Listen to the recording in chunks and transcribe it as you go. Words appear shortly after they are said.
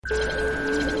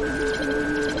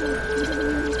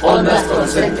Ondas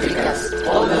concéntricas,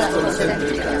 ondas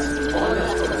concéntricas,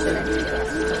 ondas concéntricas.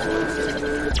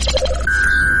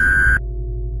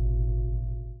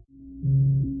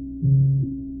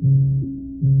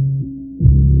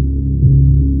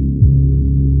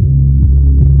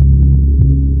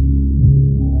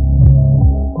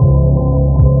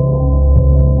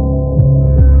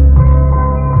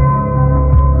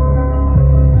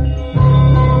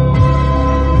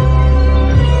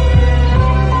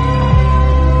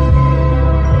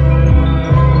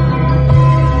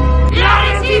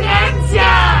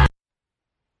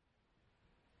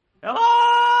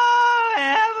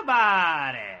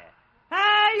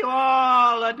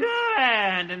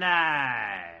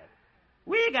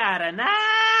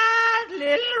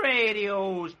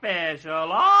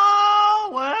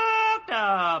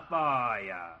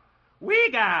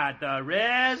 The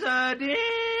Residencia,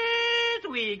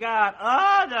 we got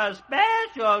other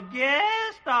special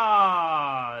guest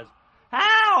stars.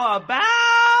 How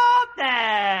about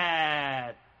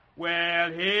that?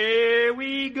 Well, here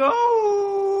we go.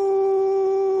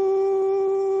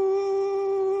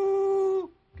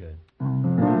 Good.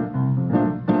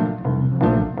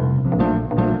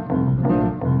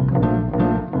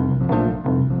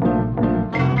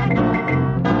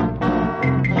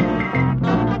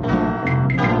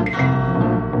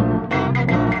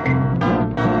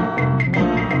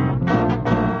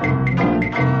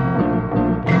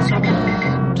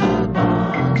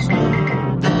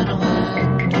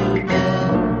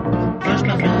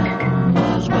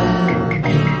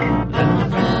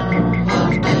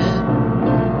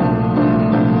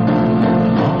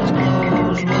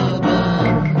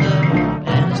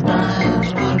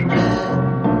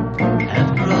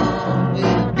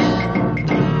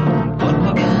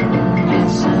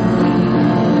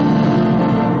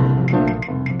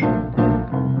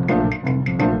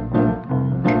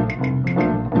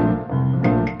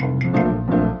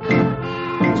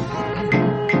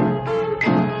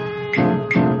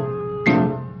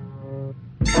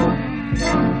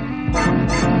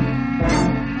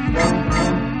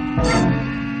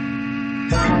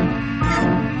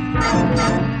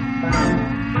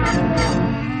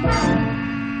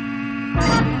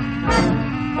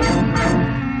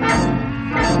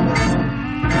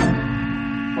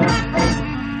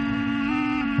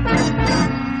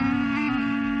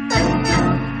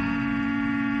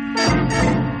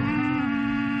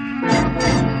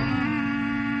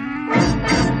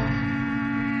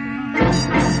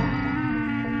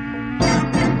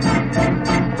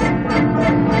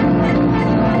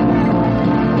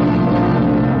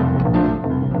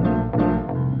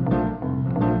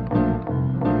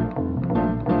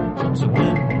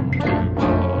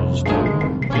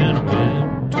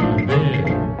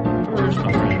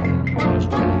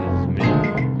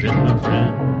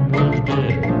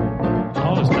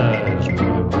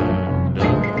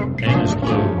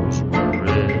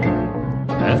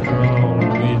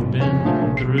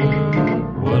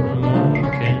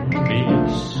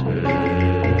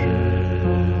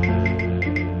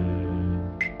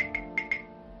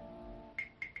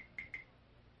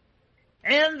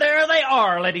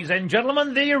 Ladies and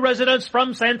gentlemen, the residents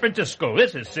from San Francisco.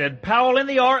 This is Sid Powell in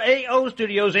the RAO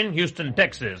studios in Houston,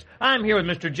 Texas. I'm here with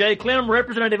Mr. J. Clem,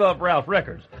 representative of Ralph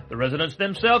Records. The residents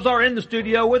themselves are in the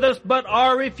studio with us, but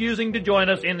are refusing to join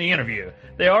us in the interview.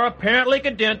 They are apparently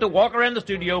content to walk around the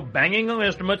studio banging on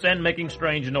instruments and making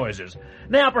strange noises.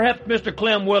 Now, perhaps Mr.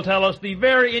 Clem will tell us the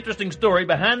very interesting story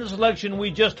behind the selection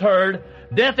we just heard,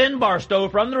 Death in Barstow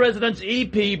from the residents'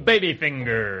 EP, Baby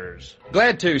Fingers.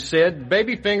 Glad to, Sid.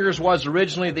 Baby Fingers was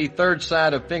originally the third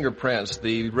side of Fingerprince,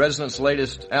 the residents'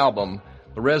 latest album.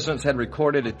 The residents had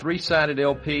recorded a three-sided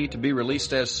LP to be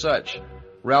released as such.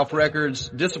 Ralph Records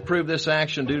disapproved this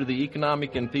action due to the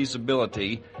economic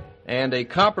infeasibility, and a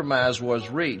compromise was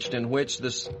reached in which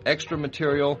this extra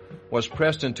material was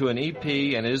pressed into an EP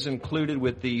and is included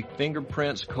with the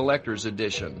Fingerprince Collector's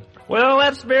Edition. Well,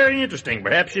 that's very interesting.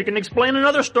 Perhaps you can explain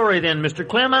another story then, Mr.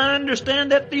 Clem. I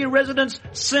understand that the residents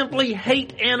simply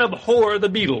hate and abhor the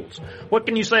Beatles. What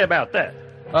can you say about that?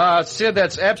 Sid,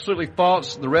 that's absolutely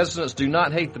false. The residents do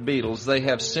not hate the Beatles. They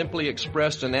have simply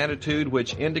expressed an attitude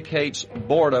which indicates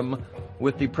boredom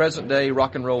with the present-day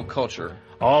rock and roll culture.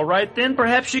 All right, then,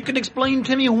 perhaps you could explain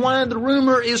to me why the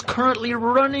rumor is currently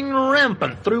running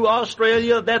rampant through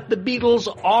Australia that the Beatles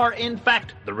are, in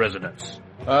fact, the residents.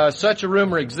 Such a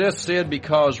rumor exists, Sid,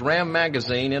 because Ram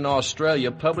Magazine in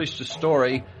Australia published a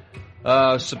story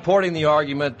supporting the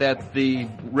argument that the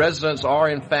residents are,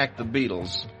 in fact, the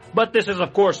Beatles. But this is,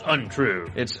 of course, untrue.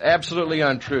 It's absolutely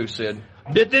untrue, Sid.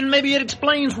 But then maybe it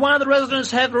explains why the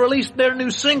Residents have released their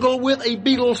new single with a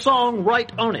Beatles song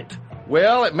right on it.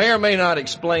 Well, it may or may not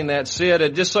explain that, Sid.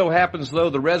 It just so happens, though,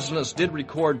 the Residents did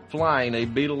record Flying, a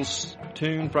Beatles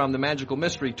tune from the Magical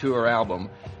Mystery Tour album.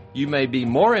 You may be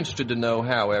more interested to know,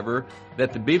 however,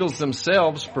 that the Beatles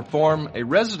themselves perform a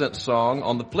Residents song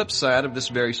on the flip side of this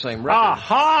very same record.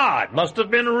 Aha! It must have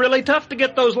been really tough to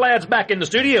get those lads back in the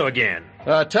studio again.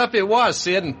 Tough it was,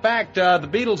 Sid. In fact, the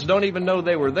Beatles don't even know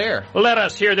they were there. Let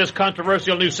us hear this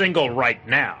controversial new single right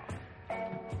now.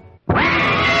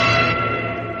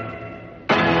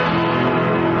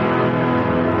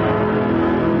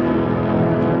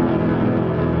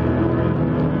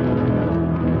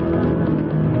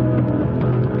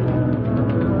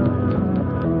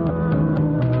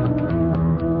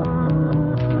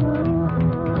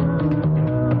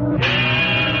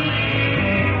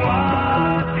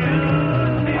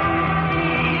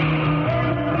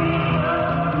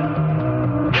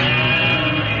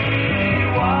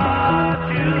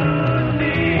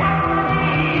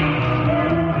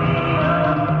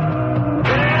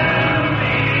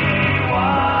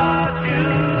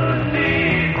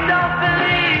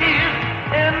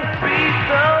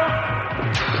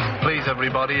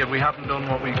 If we haven't done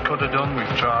what we could have done,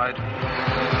 we've tried.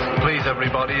 Please,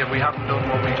 everybody, if we haven't done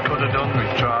what we could have done,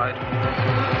 we've tried.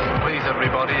 Please,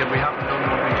 everybody, if we haven't done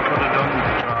what we could have done,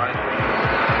 we've tried.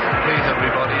 Please,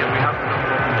 everybody, if we haven't done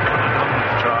what we could have done,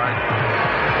 we've tried.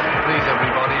 Please,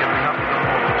 everybody, if we haven't done what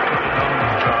we could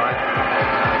have done, we've tried.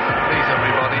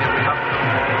 Please, everybody, if we haven't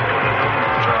done what we could have done,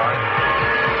 we've tried.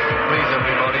 Please,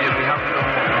 everybody, if we haven't done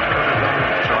what we could have done,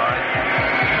 we've tried.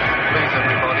 Please,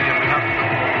 everybody, if we haven't done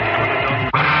what we could have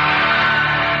done.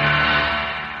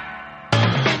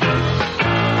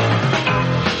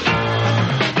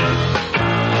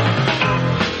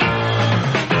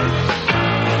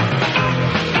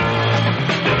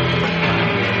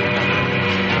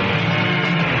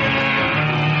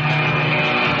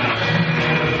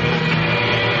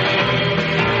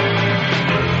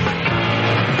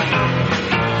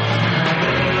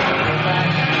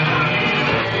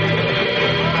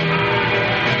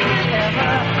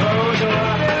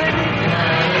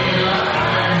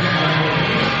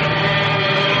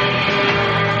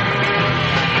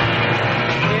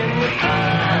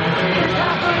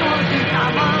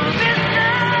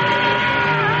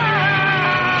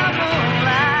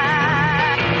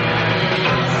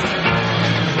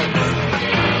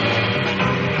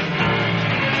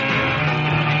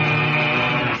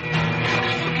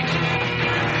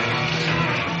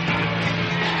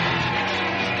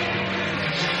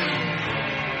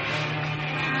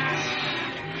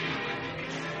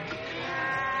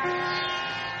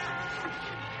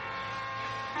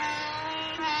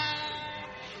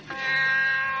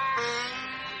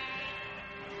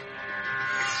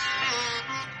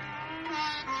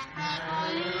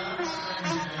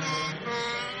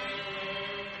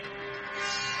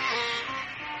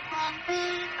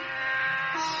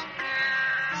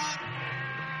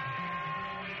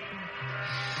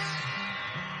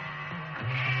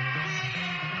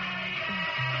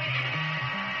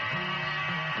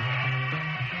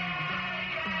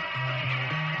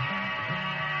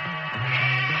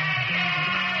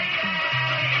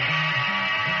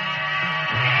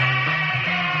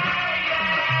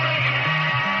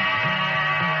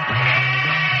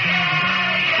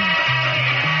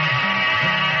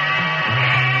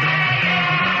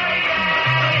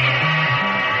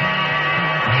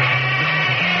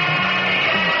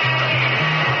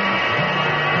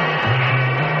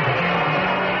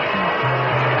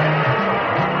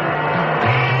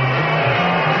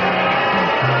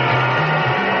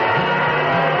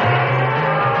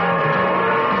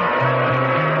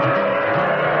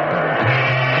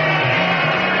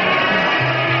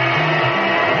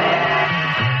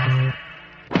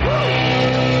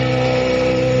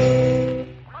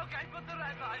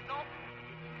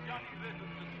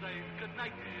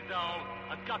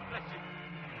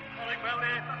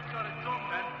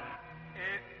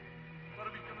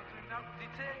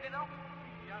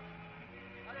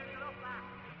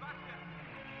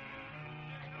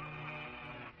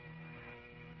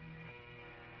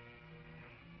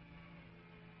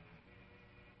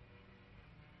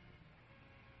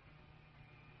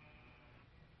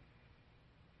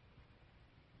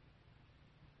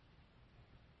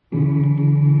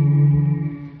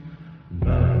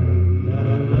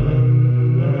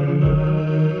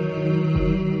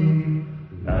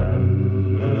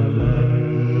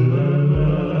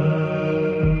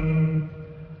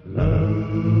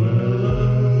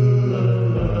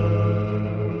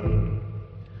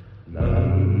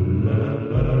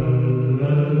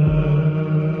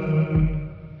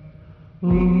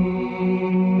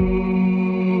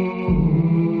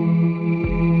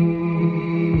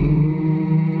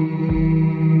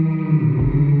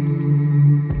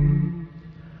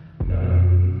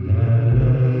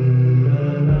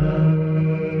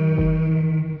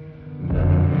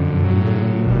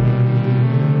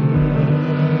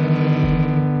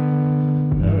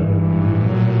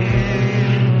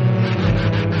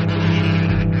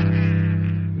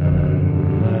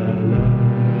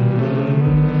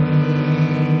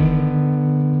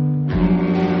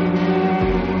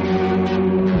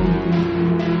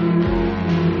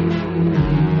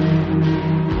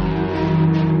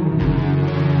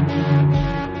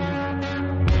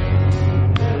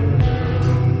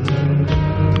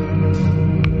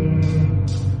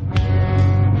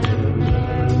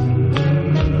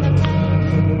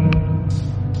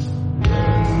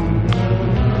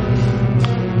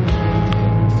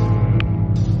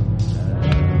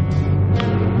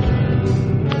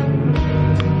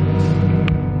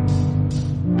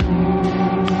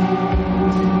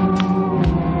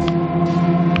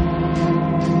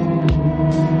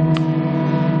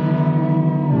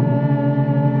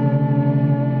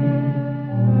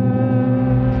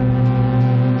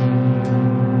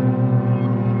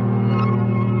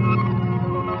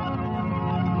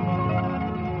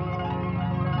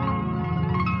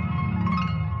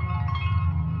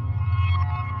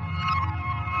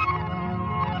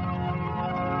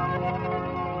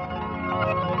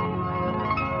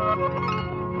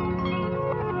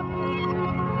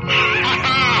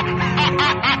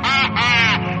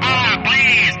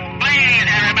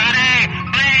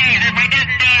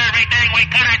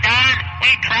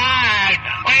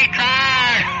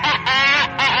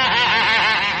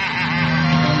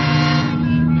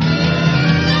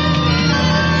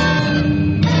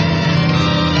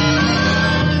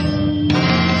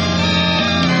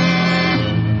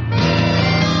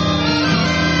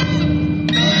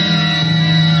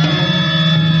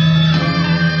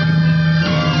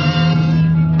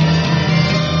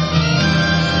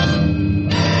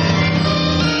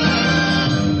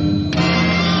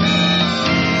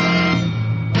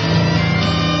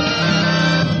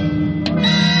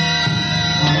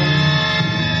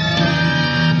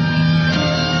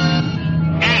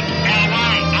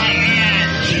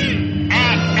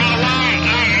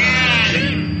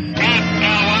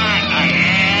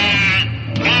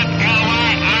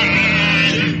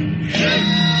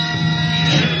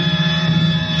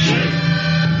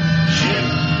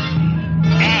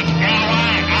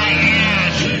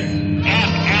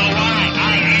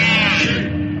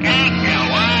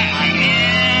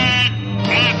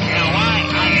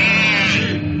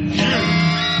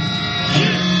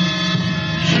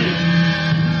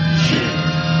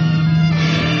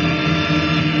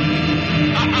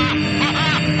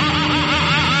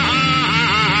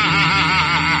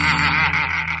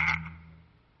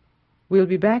 We'll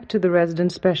be back to the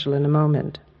resident special in a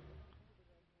moment.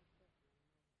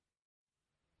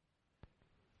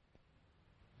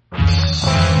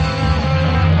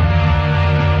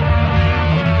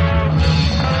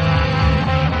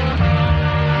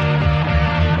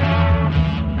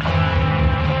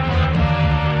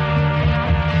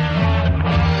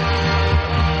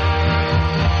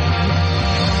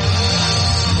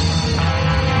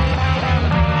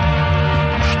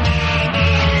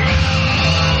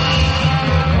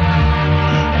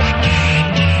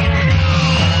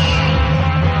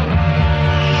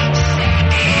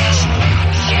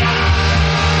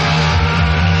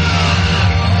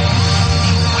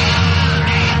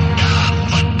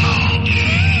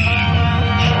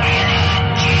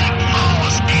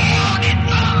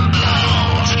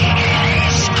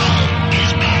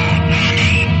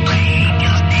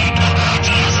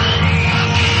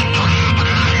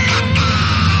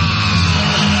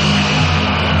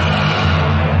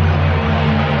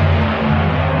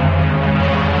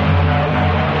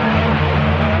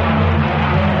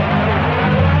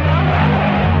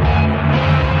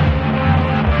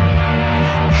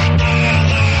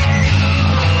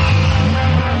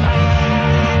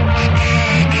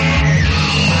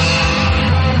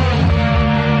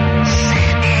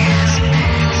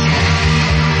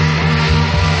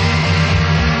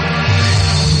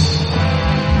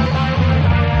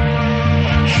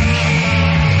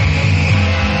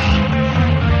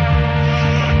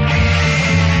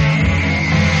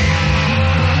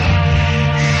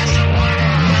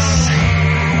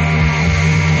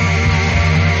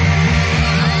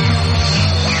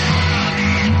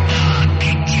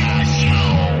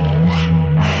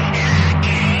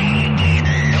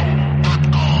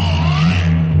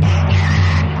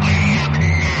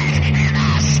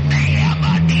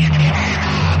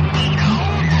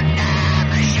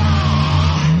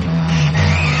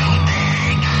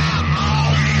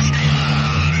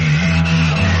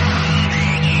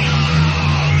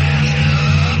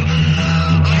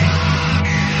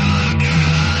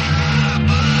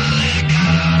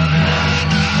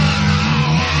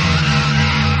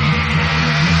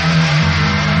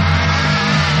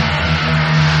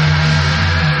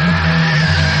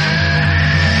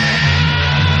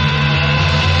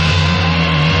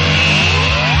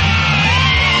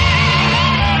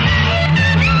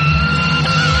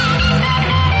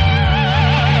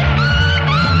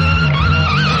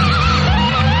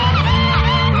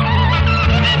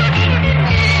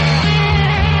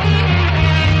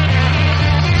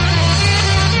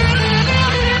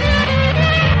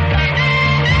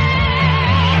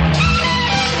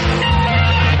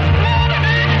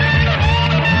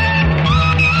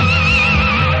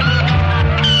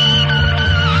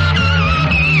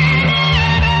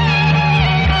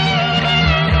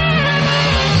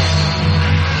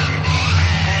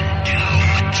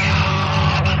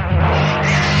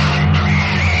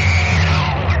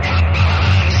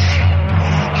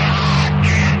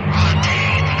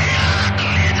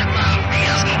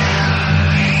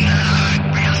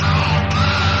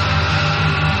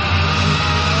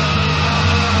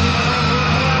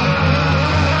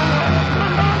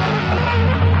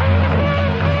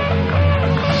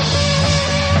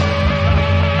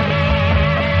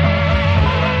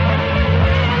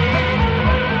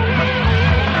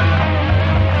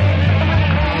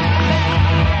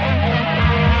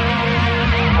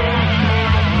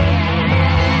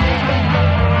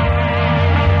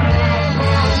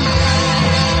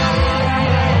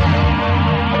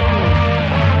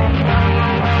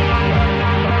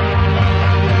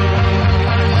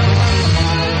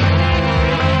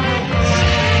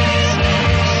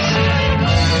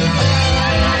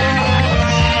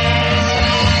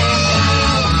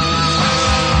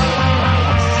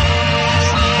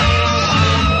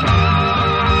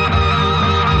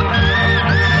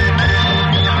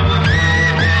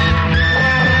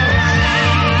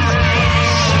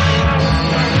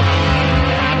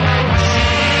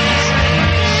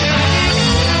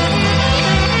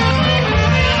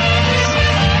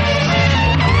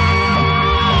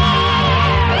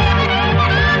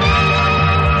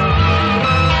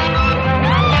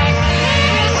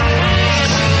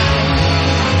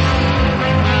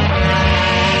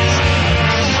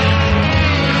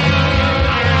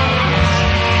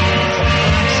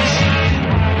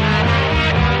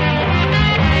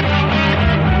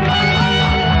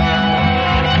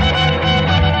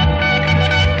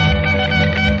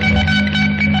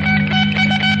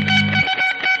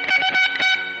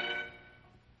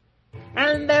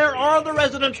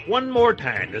 Residents one more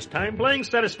time, this time playing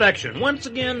Satisfaction. Once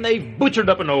again, they've butchered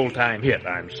up an old-time hit.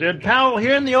 I'm Sid Powell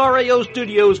here in the RAO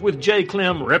studios with Jay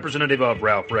Clem, representative of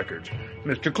Ralph Records.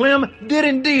 Mr. Clem, did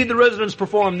indeed the Residents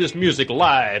perform this music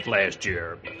live last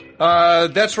year?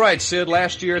 That's right, Sid.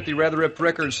 Last year at the Rather Ripped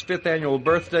Records 5th annual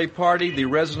birthday party, the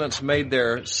Residents made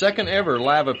their second ever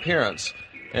live appearance,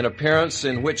 an appearance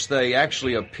in which they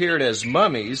actually appeared as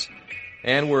mummies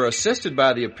and were assisted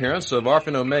by the appearance of Alpha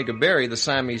and Omega Berry, the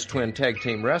Siamese twin tag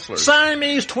team wrestlers.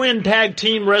 Siamese twin tag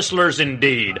team wrestlers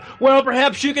indeed. Well,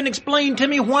 perhaps you can explain to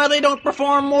me why they don't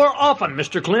perform more often,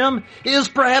 Mr. Clem. Is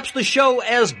perhaps the show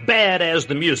as bad as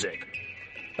the music?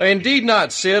 Indeed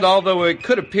not, Sid, although it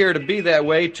could appear to be that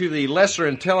way to the lesser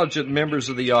intelligent members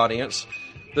of the audience.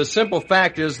 The simple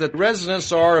fact is that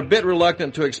residents are a bit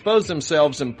reluctant to expose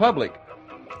themselves in public.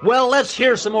 Well, let's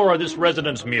hear some more of this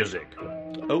Residents music.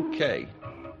 Okay.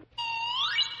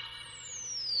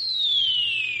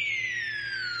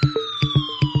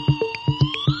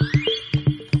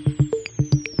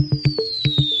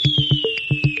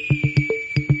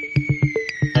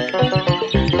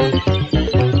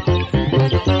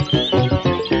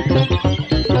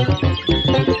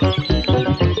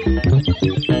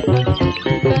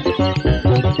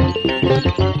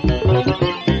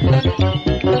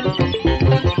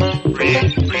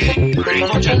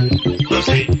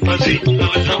 Fuzzy,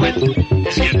 overthrow it.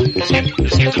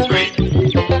 Escape of greed.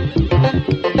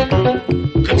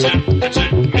 Concern,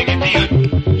 make it feel.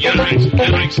 Yearnings,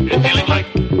 and feeling like,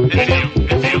 and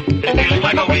feeling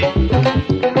like a we.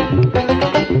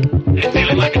 And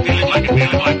feeling like, and feeling like, a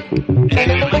we.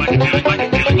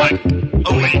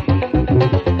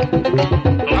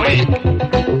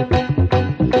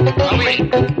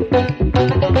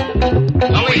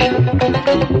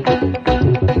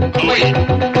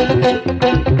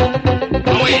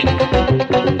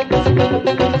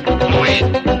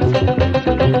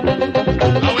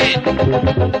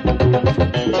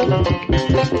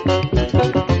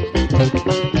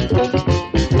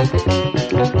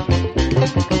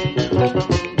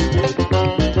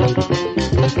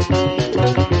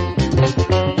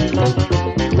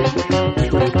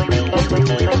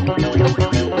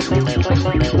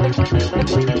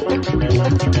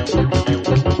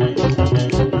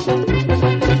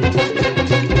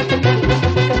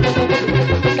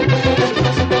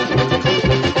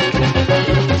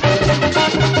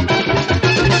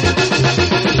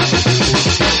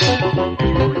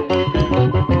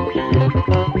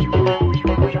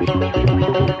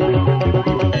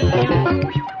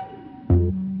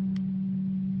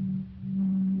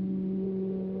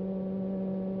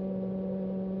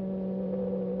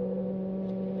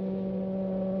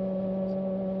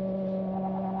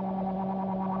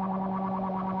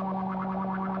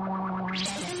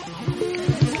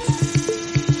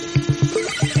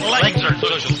 Legs are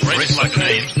social race like the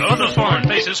names of those foreign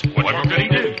faces. What more could he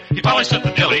do? He polished up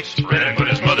the deli, spread and put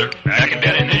his mother back in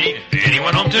bed, and then he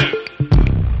went home too.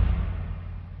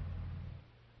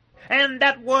 And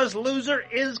that was Loser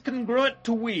is Congruent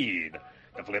to Weed,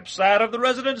 the flip side of the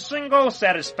Resident single,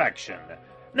 Satisfaction.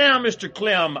 Now, Mr.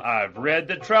 Clem, I've read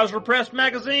that Trouser Press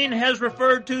magazine has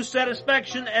referred to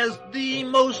Satisfaction as the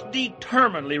most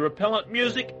determinedly repellent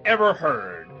music ever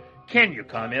heard. Can you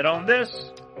comment on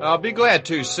this? I'll be glad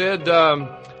to, Sid.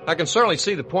 I can certainly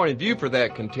see the point of view for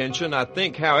that contention. I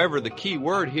think, however, the key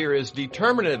word here is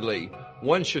determinedly.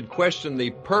 One should question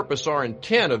the purpose or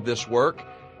intent of this work,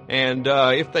 and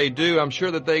if they do, I'm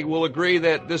sure that they will agree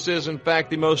that this is, in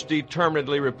fact, the most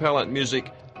determinedly repellent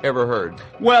music ever heard.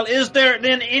 Well, is there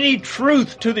then any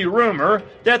truth to the rumor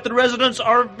that the Residents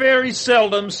are very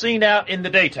seldom seen out in the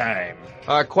daytime?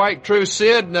 Quite true,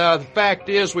 Sid. The fact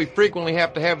is we frequently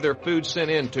have to have their food sent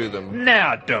in to them.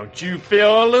 Now, don't you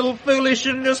feel a little foolish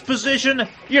in this position?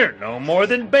 You're no more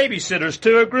than babysitters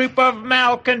to a group of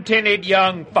malcontented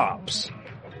young fops.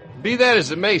 Be that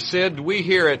as it may, Sid, we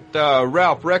here at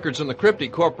Ralph Records and the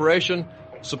Cryptic Corporation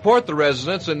support the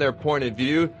Residents in their point of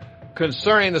view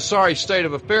concerning the sorry state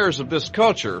of affairs of this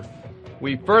culture.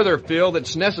 We further feel that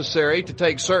it's necessary to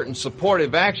take certain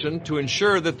supportive action to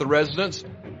ensure that the Residents,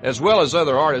 as well as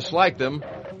other artists like them,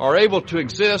 are able to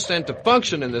exist and to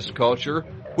function in this culture,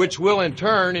 which will in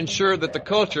turn ensure that the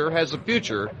culture has a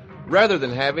future rather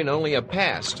than having only a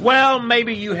past. Well,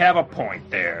 maybe you have a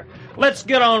point there. Let's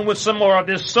get on with some more of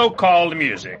this so-called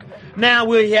music. Now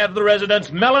we have the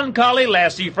Residents' Melon Collie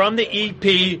Lassie from the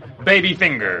EP Baby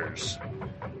Fingers.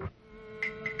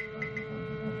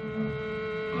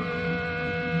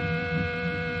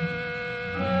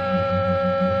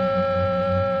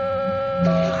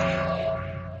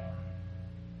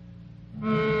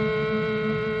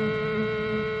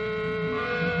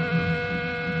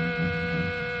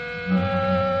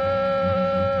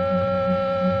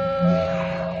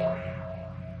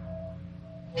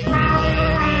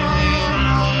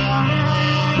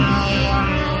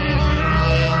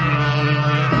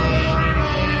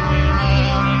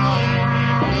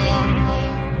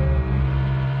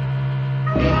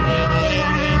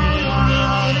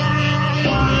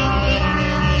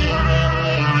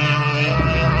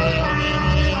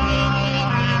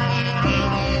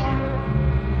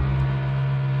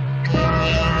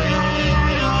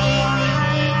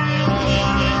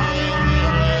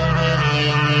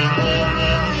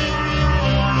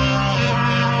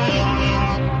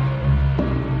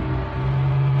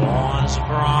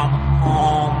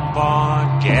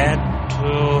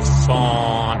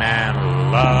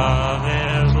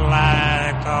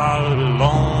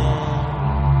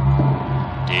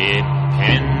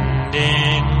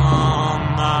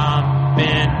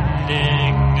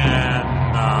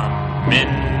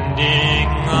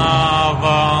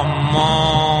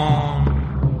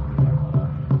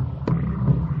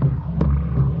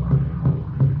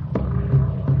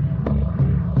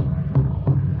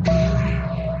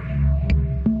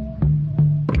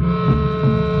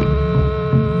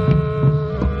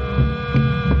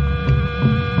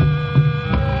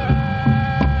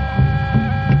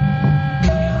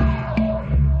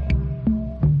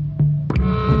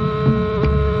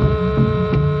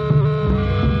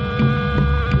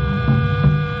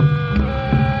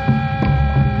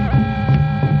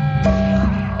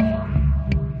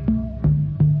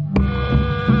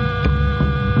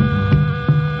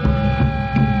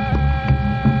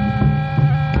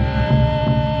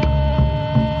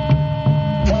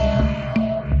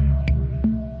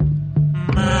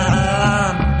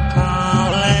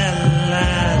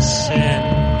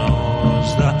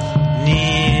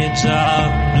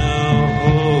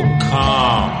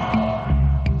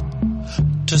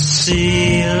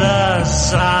 see the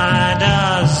sign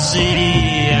of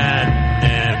city, and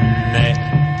then they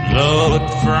load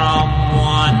from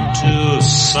one to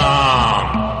some.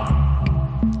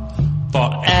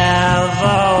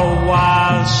 Forever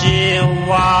while she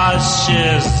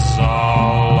washes,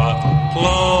 all her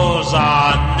clothes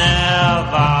are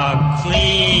never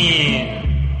clean.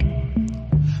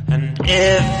 And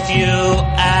if you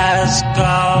ask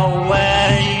her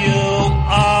where you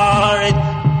are, it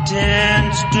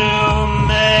tends to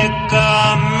make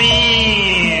her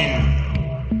mean.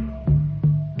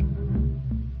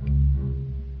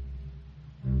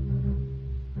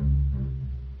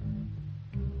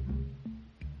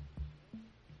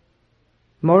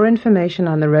 More information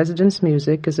on the Residence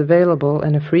music is available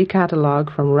in a free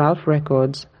catalog from Ralph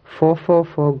Records,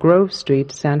 444 Grove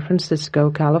Street, San Francisco,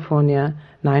 California,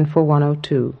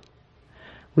 94102.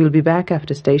 We'll be back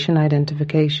after station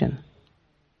identification.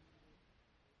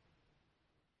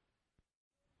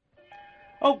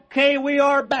 Okay, we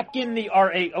are back in the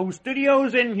RAO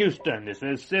studios in Houston. This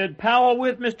is Sid Powell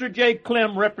with Mr. J.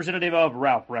 Clem, representative of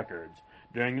Ralph Records.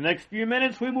 During the next few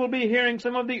minutes, we will be hearing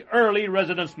some of the early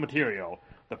Residence material.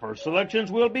 The first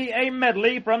selections will be a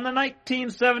medley from the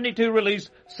 1972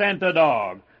 release, Santa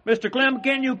Dog. Mr. Clem,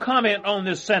 can you comment on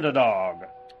this Santa Dog?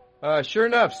 Sure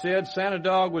enough, Sid. Santa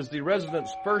Dog was the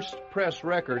Residents' first press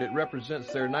record. It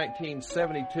represents their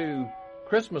 1972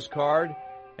 Christmas card,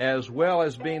 as well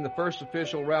as being the first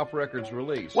official Ralph Records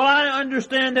release. Well, I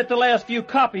understand that the last few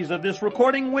copies of this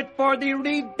recording went for the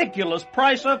ridiculous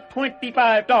price of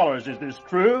 $25. Is this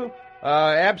true?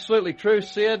 Absolutely true,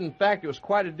 Sid. In fact, it was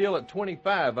quite a deal at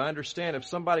 $25. I understand if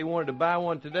somebody wanted to buy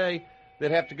one today,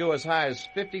 they'd have to go as high as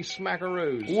 50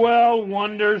 smackaroos. Well,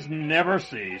 wonders never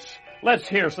cease. Let's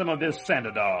hear some of this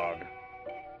Santa Dog.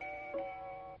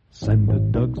 Santa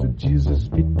dogs at Jesus'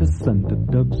 feet, Santa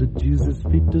dogs at Jesus'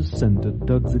 feet, Santa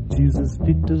dogs at Jesus'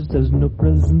 feet. There's no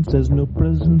presents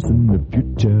in the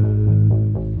future.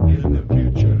 In the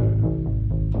future.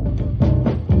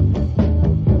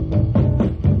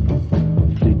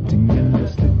 Flitting in the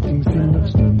slitting sin of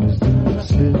snowness in the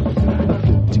slips.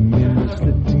 Flitting in the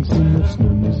slitting sin of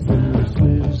snowness in the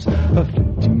slips.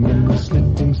 Flitting in the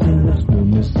slitting sin of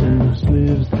snowness in the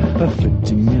slips.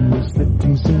 Flitting in the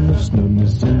slitting sin of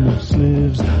snowness in the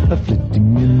slips.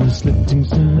 Flitting in the slitting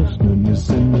sin of snowness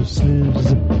in the slips.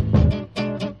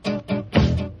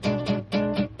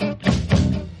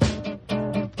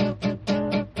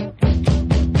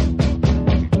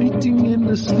 Fleeting in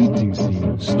the sleeting scene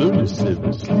of slowness in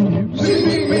the sleeves.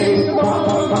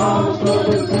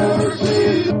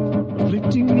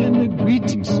 Fleeting in the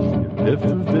greeting scene of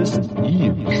effervescent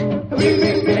eaves.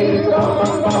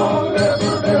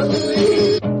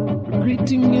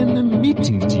 Greeting in the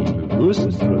meeting team of worse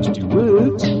and frosty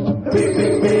words.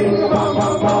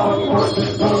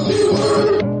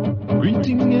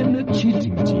 Greeting in the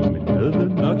cheating team and other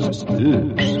noxious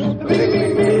words.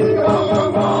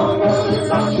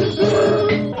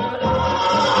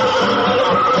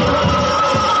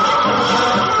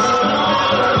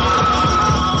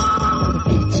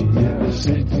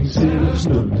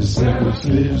 Snowness and of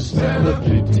slips,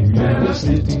 fleeting and the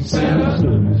slitting sailors,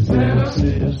 snowness and of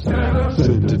slips.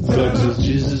 Santa dogs at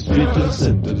Jesus' feet,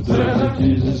 Santa dogs at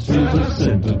Jesus' feet,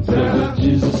 Santa dogs at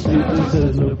Jesus' feet.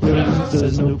 There's no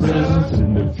presents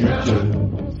in the future.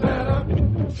 In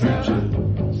the future.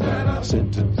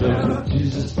 Santa dogs at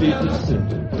Jesus' feet,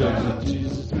 Santa dogs at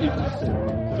Jesus' feet, Santa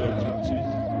dogs at Jesus'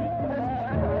 feet.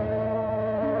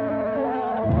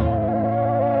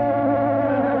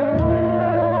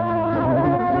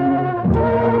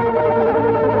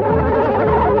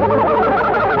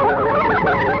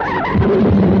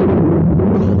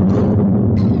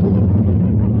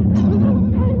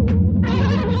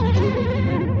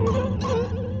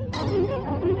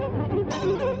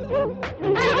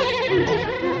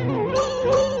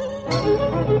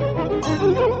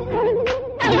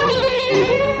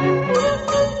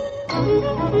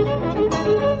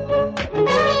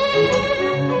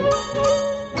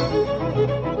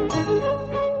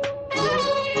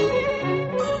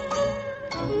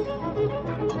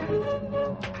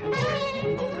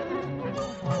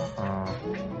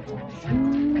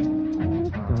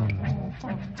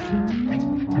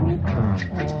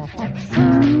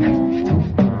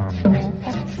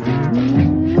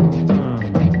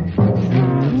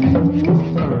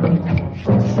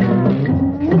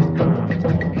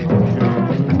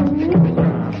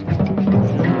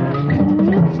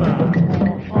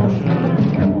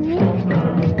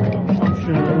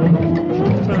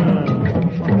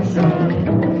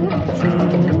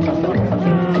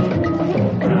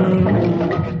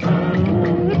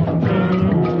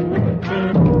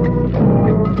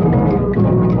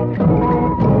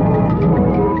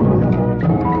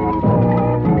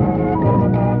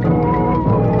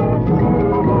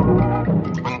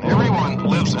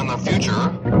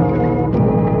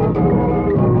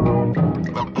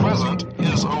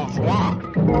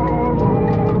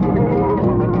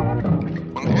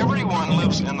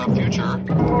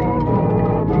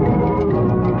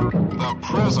 The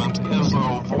present is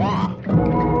au revoir.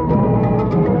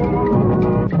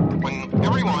 When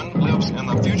everyone lives in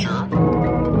the future,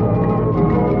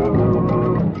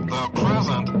 the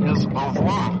present is au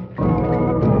revoir.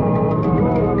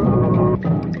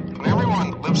 When everyone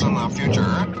lives in the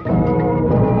future,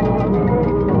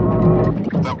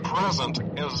 the present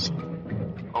is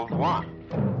au revoir.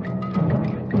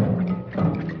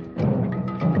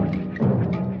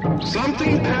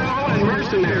 Something pale and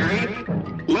mercenary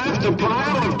left a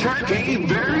pile of turkey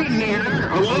very near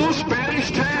a little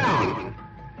Spanish town.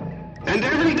 And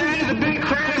every day the big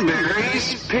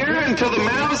cranberries peer into the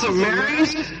mouths of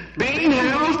Marys, being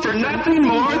held for nothing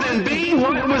more than being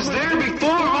what was there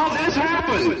before all this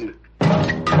happened.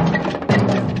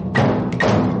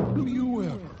 Do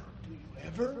you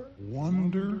ever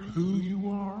wonder who you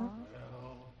are?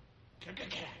 Kick a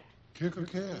cat. Kick a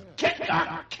cat. Kick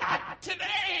a cat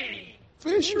today.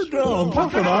 Fish or drum,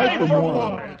 pocket eye from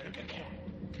one.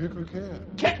 Kick a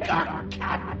cat. Kick a cat. Kick a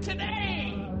cat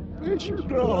today. Fish or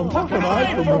drum, pocket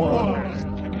eye from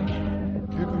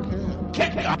one.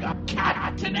 Kick a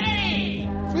cat today.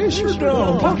 Fish or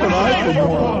drum, pocket eye from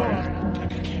one.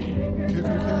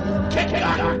 Kick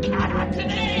a cat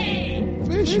today.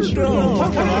 Fish or drum,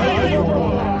 pocket eye from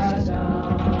one.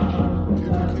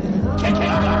 Kick a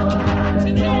cat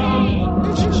today.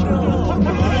 Fish or drum,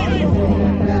 pocket eye from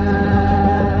one.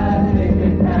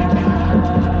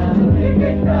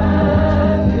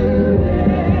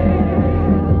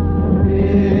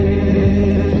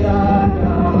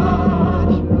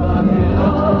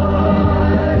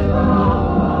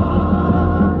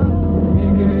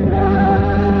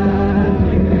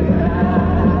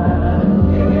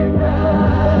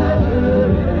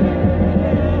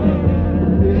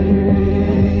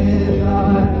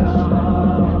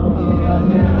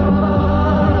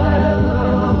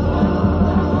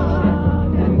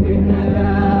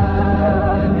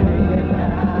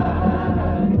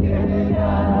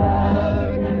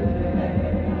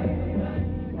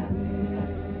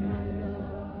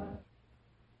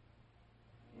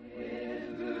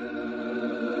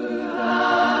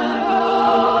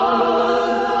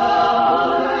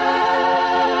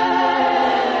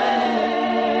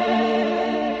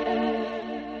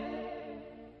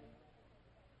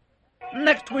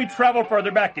 Next, we travel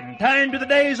further back in time to the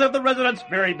days of the Residents'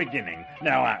 very beginning.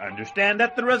 Now, I understand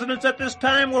that the Residents at this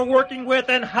time were working with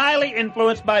and highly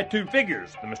influenced by two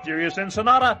figures, the mysterious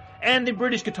Ensenada and the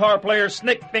British guitar player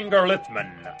Snakefinger Lithman.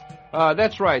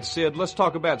 That's right, Sid. Let's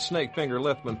talk about Snakefinger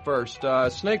Lithman first.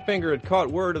 Snakefinger had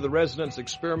caught word of the Residents'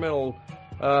 experimental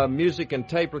music and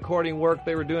tape recording work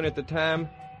they were doing at the time,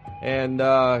 and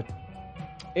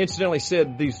incidentally,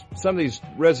 Sid, some of these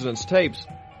Residents' tapes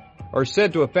are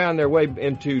said to have found their way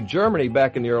into Germany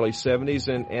back in the early 70s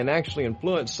and actually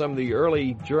influenced some of the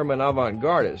early German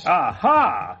avant-gardists.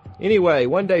 Aha! Anyway,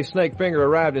 one day Snakefinger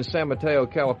arrived in San Mateo,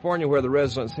 California, where the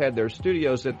Residents had their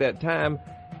studios at that time,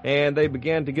 and they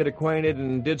began to get acquainted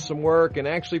and did some work and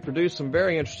actually produced some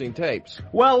very interesting tapes.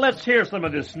 Well, let's hear some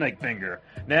of this Snakefinger.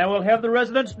 Now we'll have the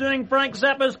Residents doing Frank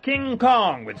Zappa's King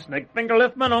Kong with Snakefinger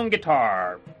Lithman on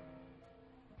guitar.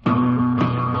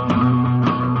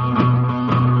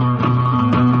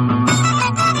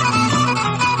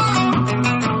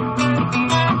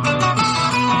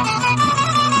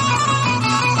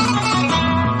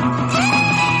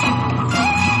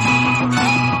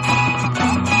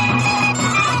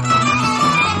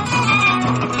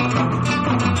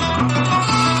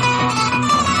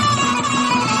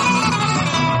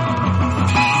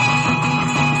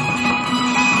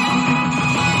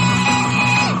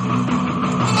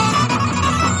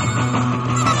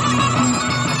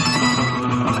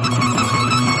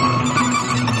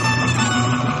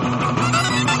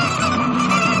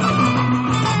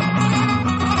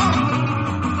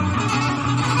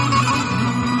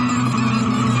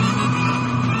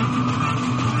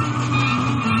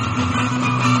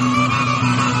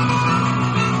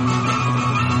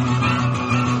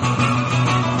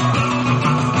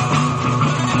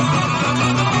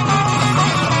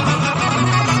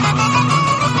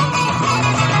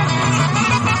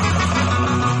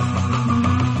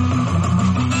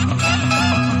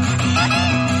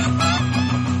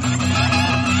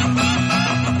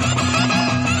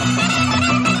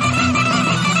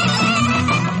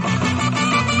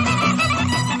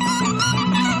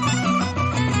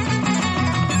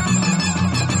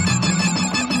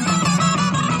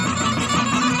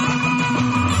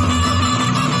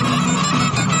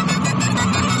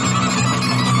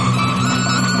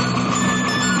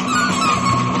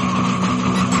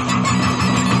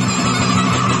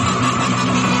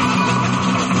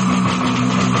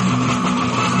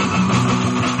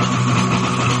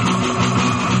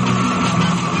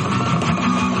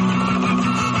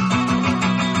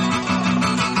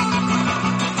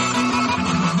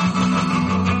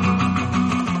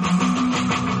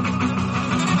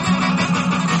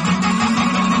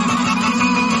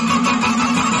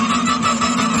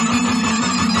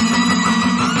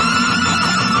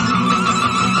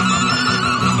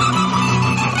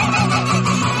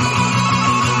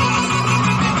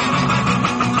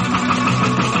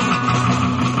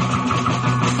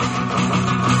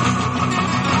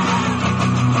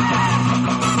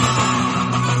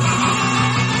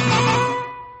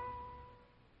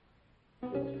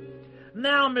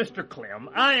 Mr. Clem,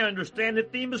 I understand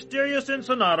that the mysterious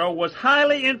Ensenado was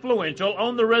highly influential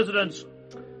on the residents'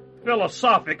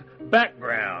 philosophic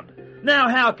background. Now,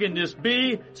 how can this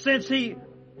be, since he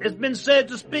has been said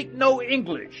to speak no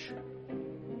English?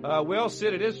 Well,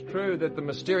 Sid, it is true that the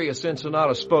mysterious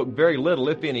Ensenado spoke very little,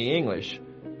 if any, English.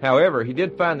 However, he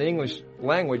did find the English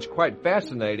language quite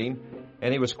fascinating,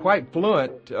 and he was quite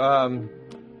fluent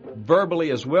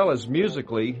verbally as well as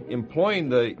musically, employing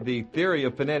the theory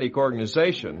of phonetic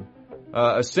organization.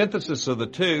 A synthesis of the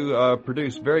two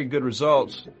produced very good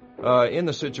results in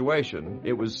the situation.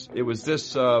 It was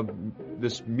this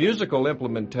musical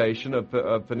implementation of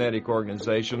phonetic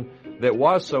organization that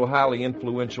was so highly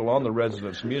influential on the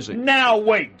residents' music. Now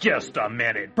wait just a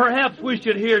minute. Perhaps we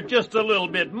should hear just a little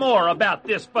bit more about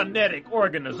this phonetic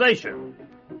organization.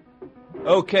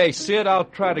 Okay, Sid, I'll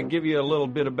try to give you a little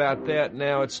bit about that.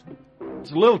 Now, it's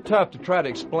a little tough to try to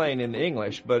explain in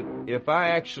English, but if I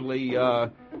actually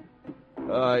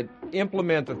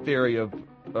implement the theory of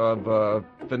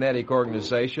phonetic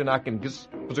organization, I can just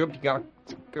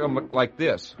come like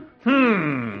this.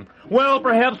 Well,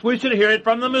 perhaps we should hear it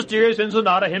from the mysterious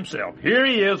Ensenada himself. Here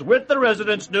he is with the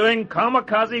residents doing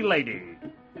Kamikazi Lady.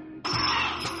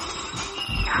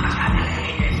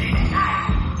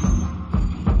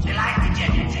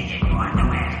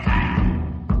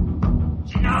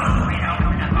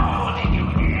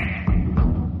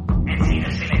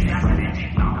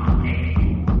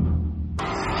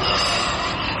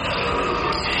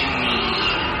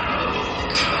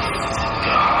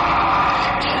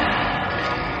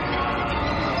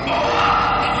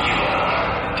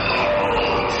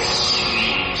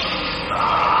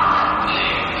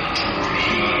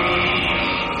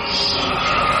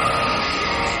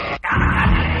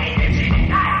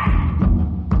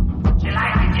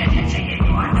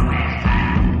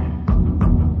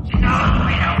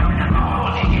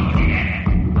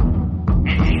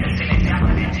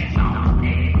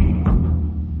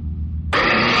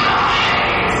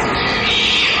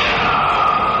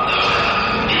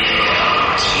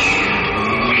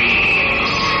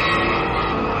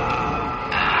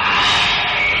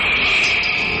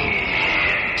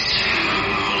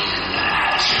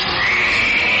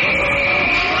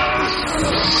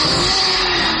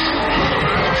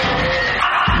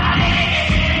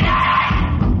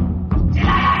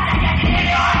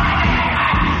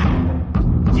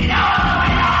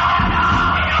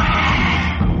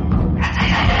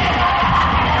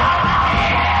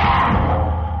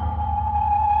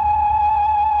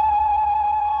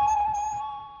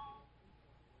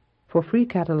 For free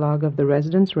catalog of the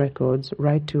Residence records,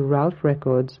 write to Ralph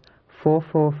Records,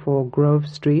 444 Grove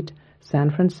Street,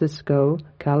 San Francisco,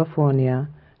 California,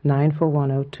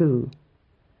 94102.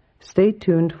 Stay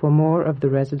tuned for more of the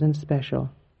Residence special.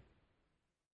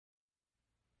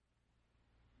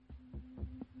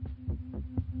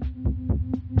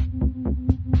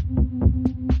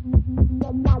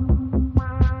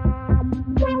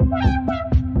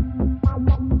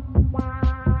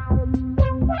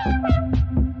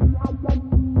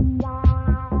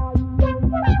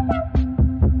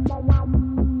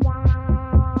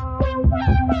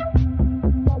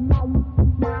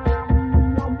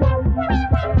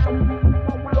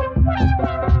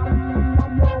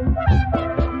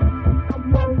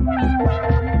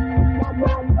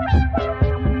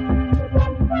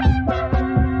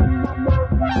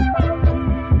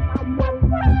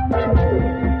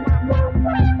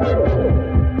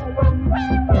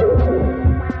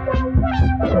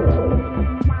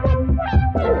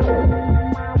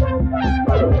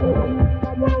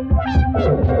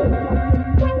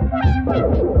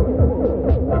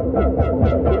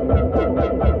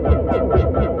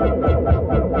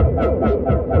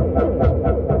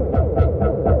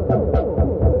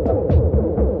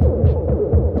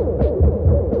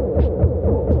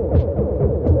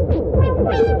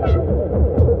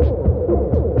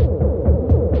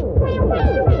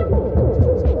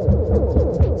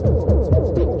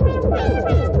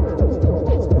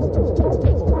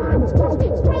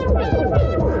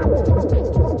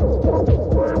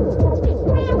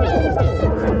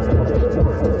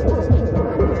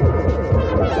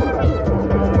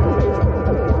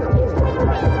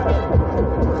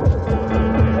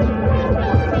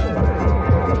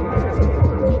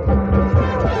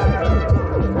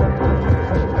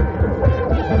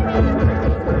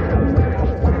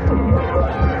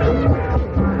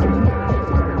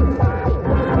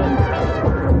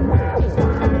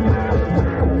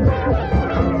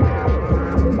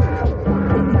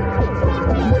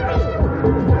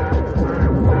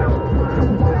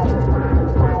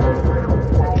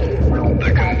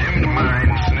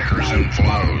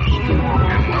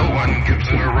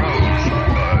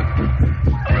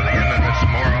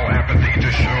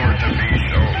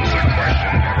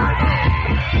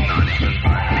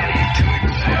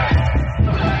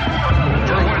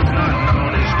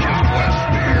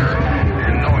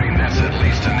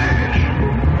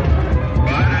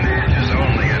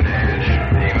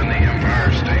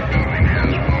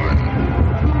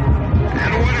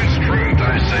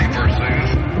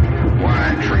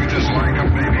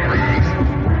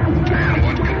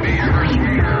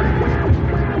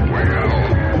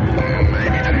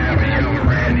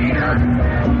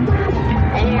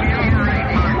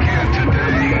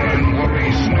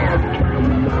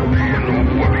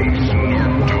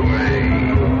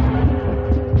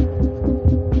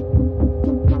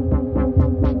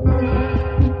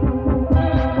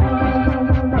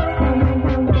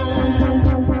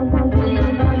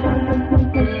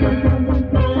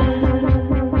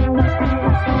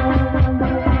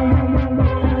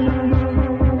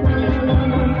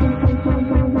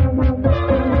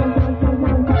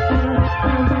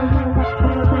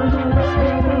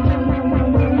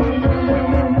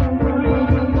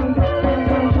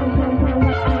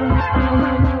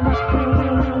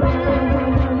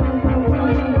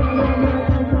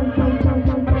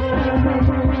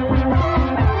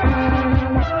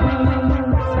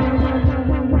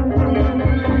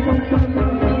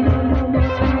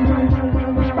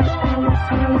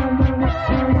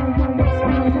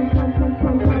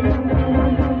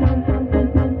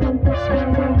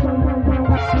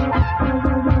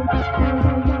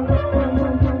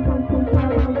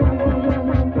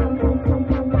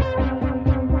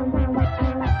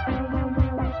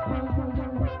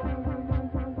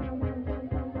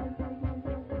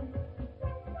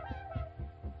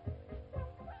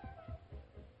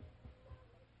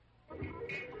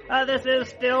 This is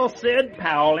still Sid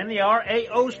Powell in the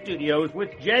RAO studios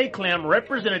with Jay Clem,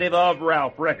 representative of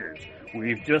Ralph Records.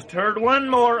 We've just heard one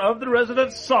more of the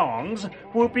Residents' songs,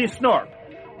 Whoopy Snorp.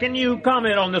 Can you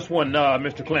comment on this one,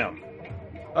 Mr. Clem?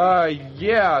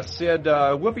 Yeah, Sid.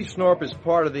 Whoopy Snorp is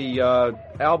part of the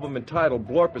album entitled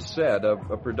Blorp Said, a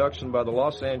production by the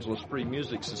Los Angeles Free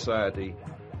Music Society.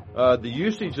 The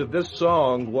usage of this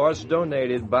song was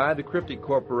donated by the Cryptic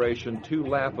Corporation to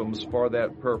Lapham's for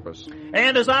that purpose.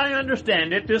 And as I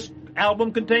understand it, this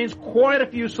album contains quite a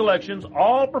few selections,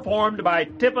 all performed by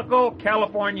typical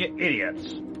California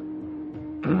idiots.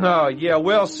 Yeah,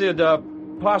 well, Sid,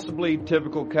 possibly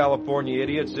typical California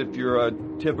idiots if you're a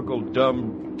typical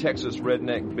dumb Texas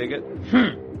redneck bigot.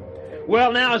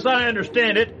 Well, now, as I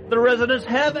understand it, the Residents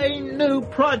have a new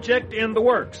project in the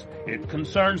works. It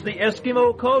concerns the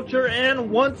Eskimo culture and,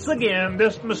 once again,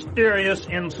 this mysterious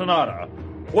Ensenada.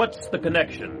 What's the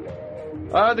connection?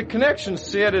 The connection,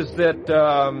 Sid, is that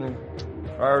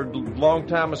our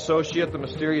longtime associate, the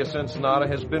mysterious Ensenada,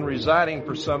 has been residing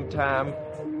for some time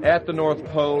at the North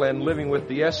Pole and living with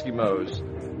the Eskimos.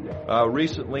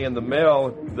 Recently in the mail,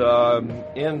 the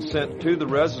Inn sent to the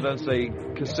Residents a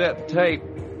cassette tape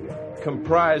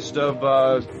comprised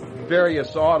of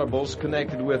various audibles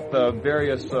connected with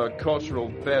various cultural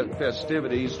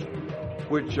festivities,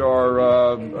 which are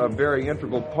a very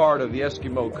integral part of the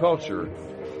Eskimo culture.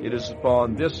 It is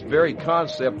upon this very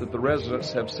concept that the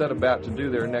Residents have set about to do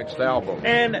their next album.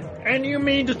 And you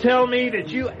mean to tell me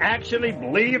that you actually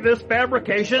believe this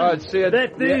fabrication? Sid,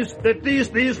 that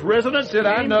these Residents Sid,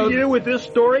 came to you with this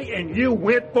story and you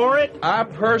went for it? I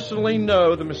personally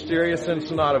know the mysterious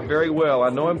Ensenada very well. I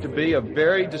know him to be a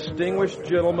very distinguished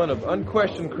gentleman of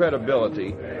unquestioned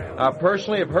credibility. I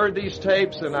personally have heard these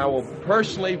tapes, and I will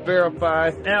personally verify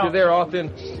to their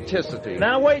authenticity.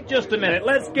 Now, wait just a minute.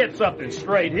 Let's get something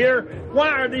straight here. Why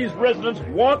are these Residents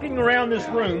walking around this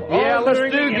room? Yeah, let's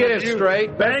get it straight.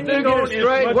 What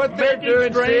they're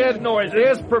doing, Sid,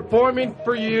 is performing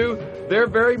for you their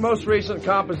very most recent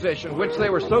composition, which they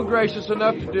were so gracious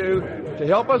enough to do to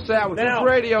help us out with this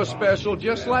radio special,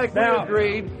 just like we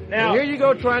agreed. And here you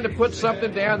go trying to put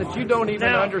something down that you don't even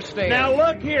understand. Now,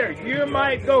 look here. You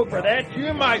might go for that.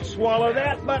 You might swallow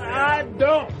that, but I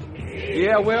don't.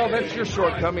 Yeah, well, that's your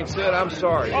shortcoming, Sid. I'm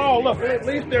sorry. Oh, look, at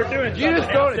least they're doing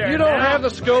something. You don't have the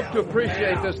scope to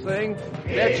appreciate this thing.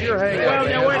 That's your hang-up. Well,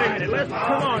 now, wait a minute. Let's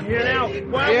come on here now.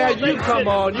 You come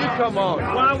on.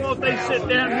 Why won't they sit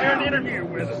down here and interview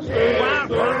with us? Why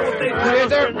won't they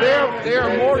they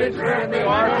are more interested in the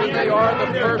art than they are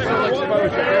the personal exposure.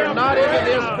 They're not into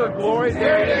this for glory.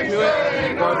 They're into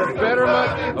it for the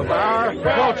betterment of our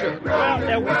culture. Well,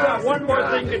 now, we've got one more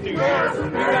thing to do here.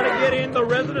 We've got to get in the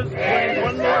Residents playing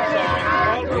one more song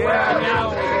while we're working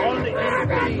out on the EP,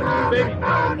 baby.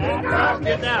 Now,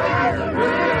 get out of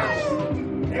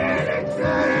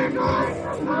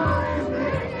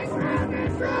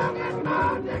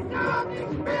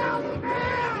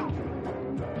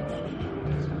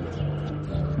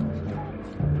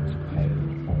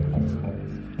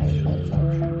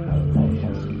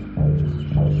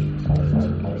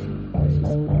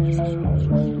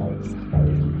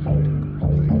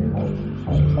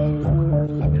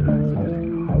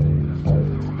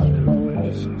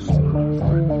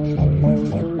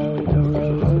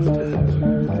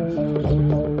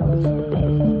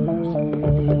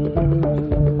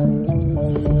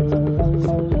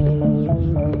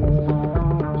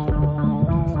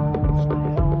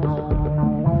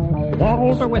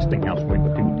Walter Westinghouse went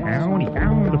to town. He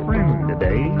found a friend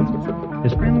today.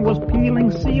 His friend was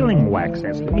peeling sealing wax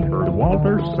as he heard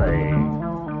Walter say,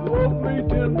 Love me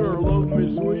tender, love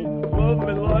me sweet, love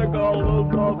me like I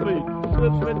love coffee.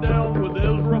 Sit me down with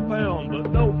Ezra Pound,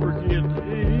 but don't forget to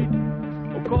eat.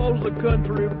 I'll cause the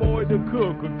country boy to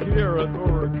cook a carrot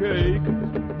or a cake,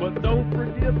 but don't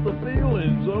forget the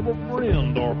feelings of a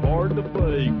friend are hard to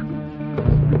fake.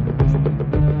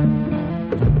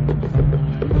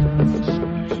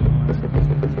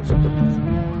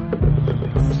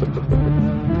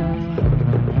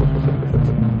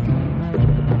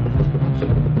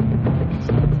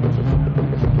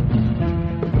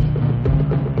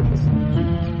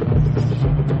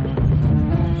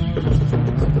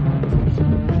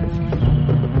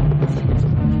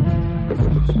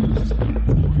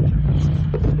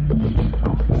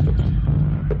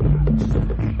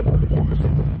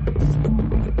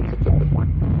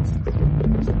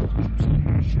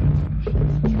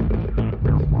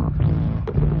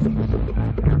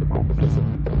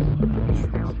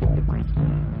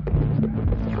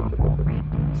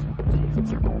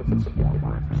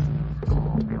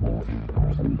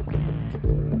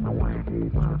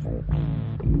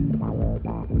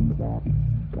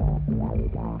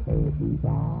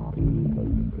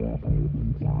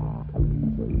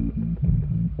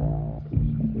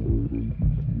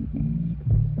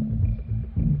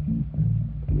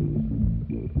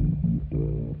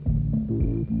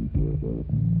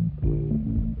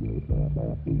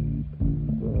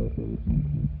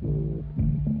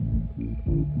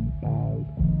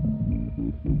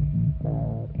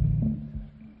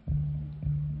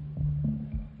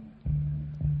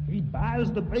 He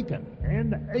buys the bacon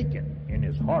and the aching, and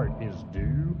his heart is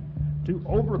due to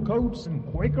overcoats and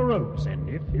Quaker oats, and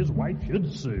if his wife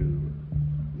should sue.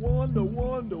 Wanda,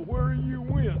 Wanda, where you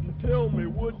went and tell me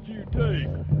what you take.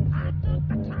 I took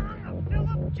the tongue of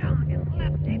Philip John and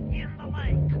left it in the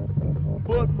lake.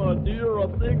 But my dear, I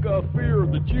think I fear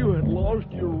that you had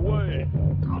lost your way.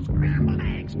 Cause scrambled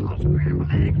eggs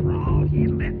were all he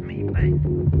let me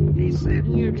bake. He said,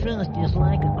 your trust is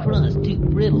like a crust, too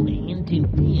brittle and too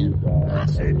thin. I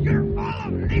said, you're full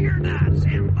of nigger nuts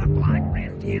and look like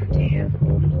Rin Tin Tin.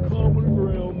 Common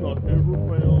ground not ever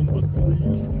found, but please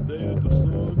from dad to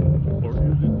son. Or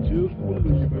is it just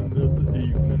believing that the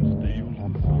evening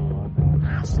steals the sun?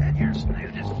 I said, your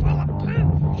snoot is full of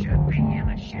poop, should be in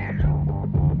a shoe.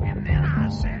 And then I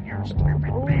said, your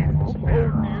stupid bends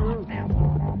better off than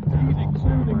Eat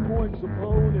exuding oinks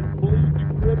upon and bleed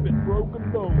decrepit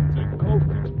broken bones and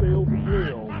caustic spells of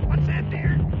hell. What's that,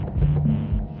 dear?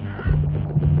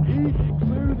 Eat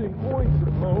exuding oinks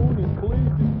upon and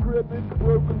bleed decrepit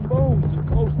broken bones and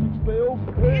caustic spells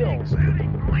of hell.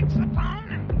 Exuding oinks upon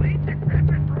and bleed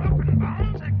decrepit broken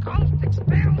bones and caustic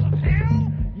spells of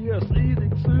hell? Yes, eat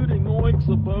exuding oinks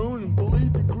upon and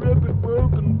bleed decrepit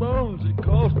broken bones and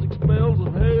caustic spells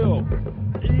of hell.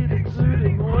 Eat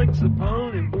exuding oinks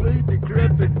upon and bleed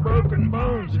decrepit broken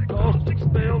bones and caustic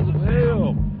spells of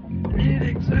hell. Eat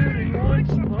exuding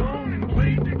oinks upon and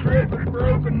bleed decrepit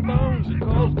broken bones and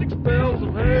caustic spells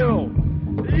of hell.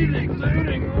 Eat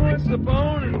exuding oinks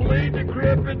upon and bleed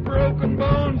decrepit broken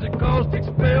bones and caustic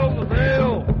spells of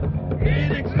hell.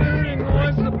 Eat exuding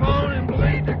oinks upon and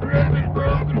bleed decrepit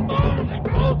broken bones and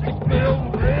caustic spells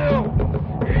of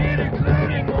hell. Eat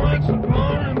exuding oinks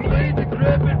upon and bleed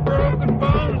decrepit broken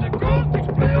bones and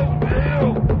caustic spells of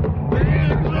hell. Eat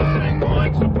exuding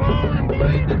oinks upon and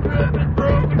bleed decrepit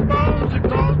broken bones and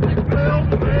caustic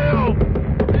spells of hell.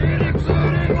 Eat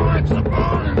exuding oinks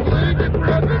upon and bleed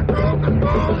decrepit broken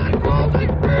bones and caustic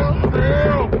spells of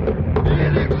hell.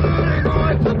 Eat exuding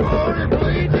oinks upon and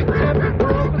bleed decrepit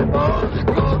broken bones and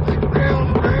caustic spells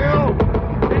of hell.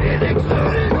 Eat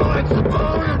exuding oinks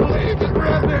upon and bleed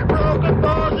decrepit broken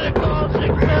bones and caustic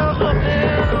spells of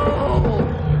hell.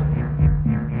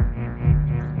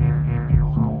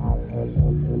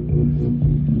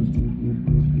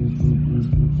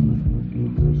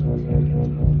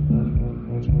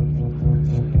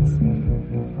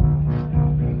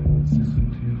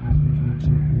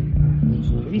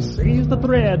 He sees the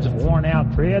threads of worn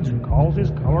out threads and calls his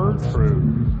color true,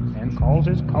 and calls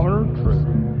his color true,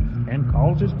 and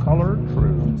calls his color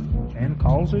true, and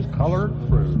calls his color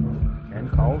true, and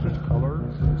calls his color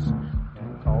true,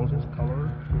 and calls his color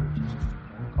true,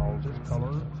 and calls his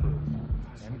color true,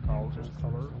 and calls his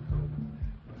color true,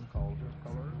 and calls his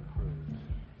color true,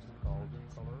 and calls his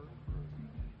color true,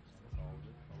 and calls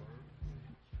his color true.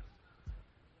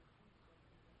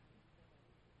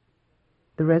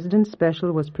 The Resident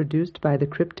Special was produced by the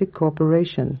Cryptic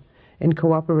Corporation in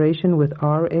cooperation with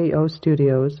RAO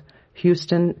Studios,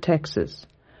 Houston, Texas.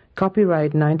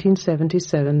 Copyright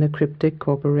 1977, The Cryptic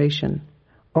Corporation.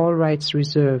 All rights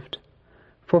reserved.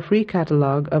 For free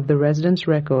catalog of the Residence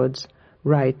records,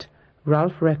 write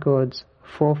Ralph Records,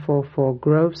 444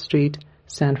 Grove Street,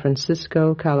 San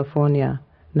Francisco, California,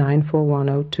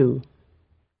 94102.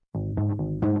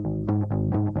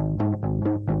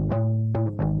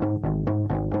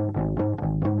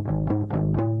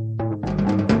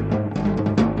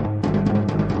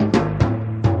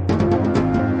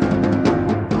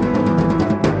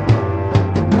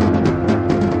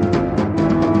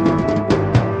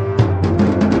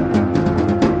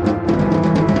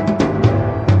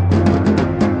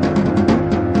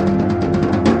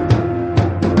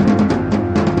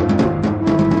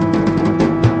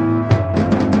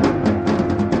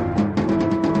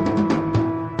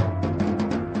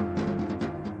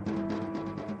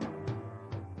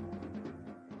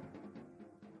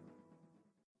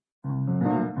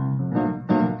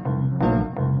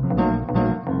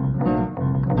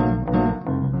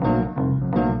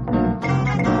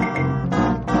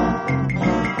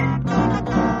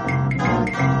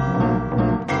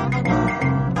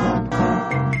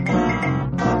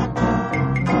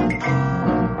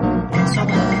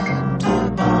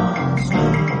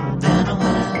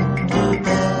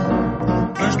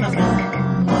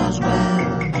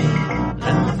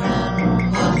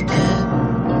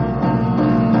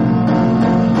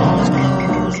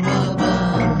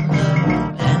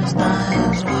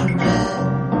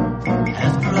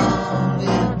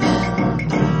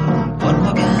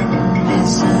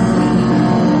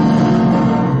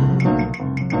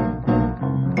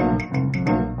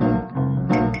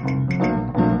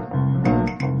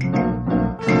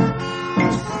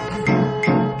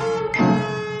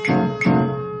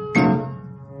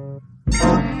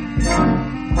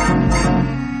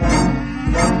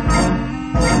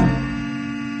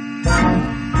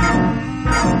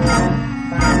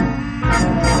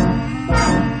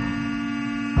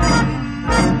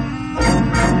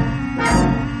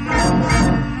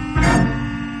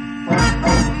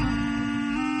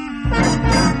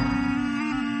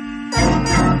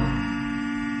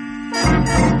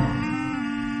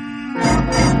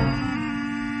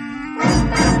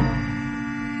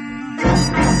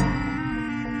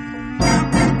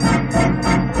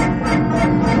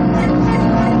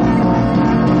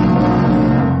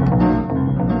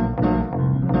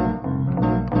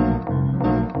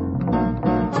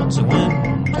 Once I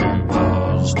went to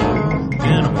Barstow,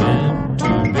 then I went to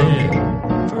bed.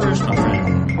 First my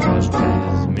friend was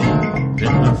with me,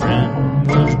 then my friend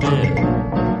was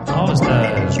dead. All his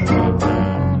thighs were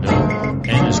burned up,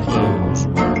 and his clothes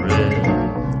were red.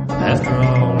 After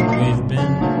all we've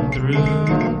been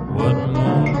through, what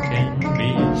more can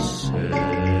be said?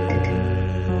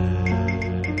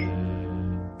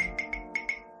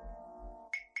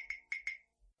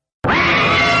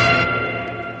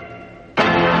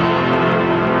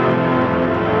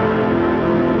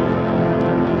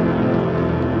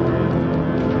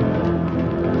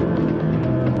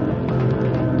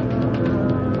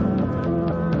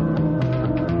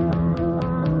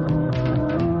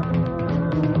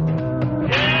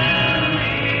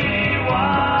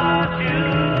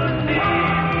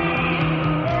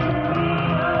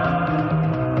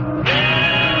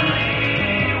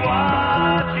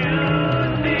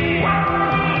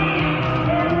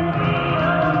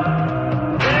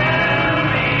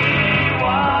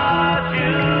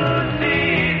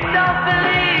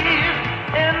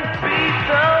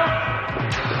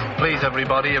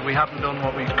 Everybody, if we haven't done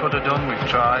what we could have done, we've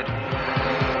tried.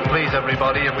 Please,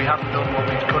 everybody, if we haven't done what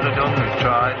we could have done, we've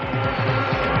tried.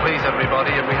 Please,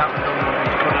 everybody, if we haven't done what we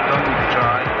could have done, we've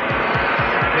tried.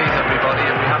 Please, everybody,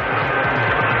 if we haven't done what we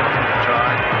could have done, we've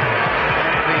tried.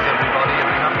 Please, everybody,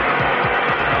 if we haven't done what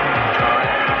we could have done,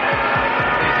 we've tried.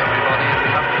 Please, everybody, if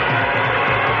we haven't done what we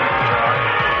could have done, we've tried.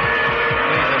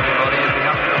 Please, everybody, if we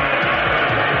haven't done what we could have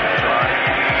done, we've tried.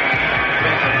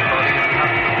 Please, everybody, if we haven't done what we could have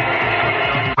done.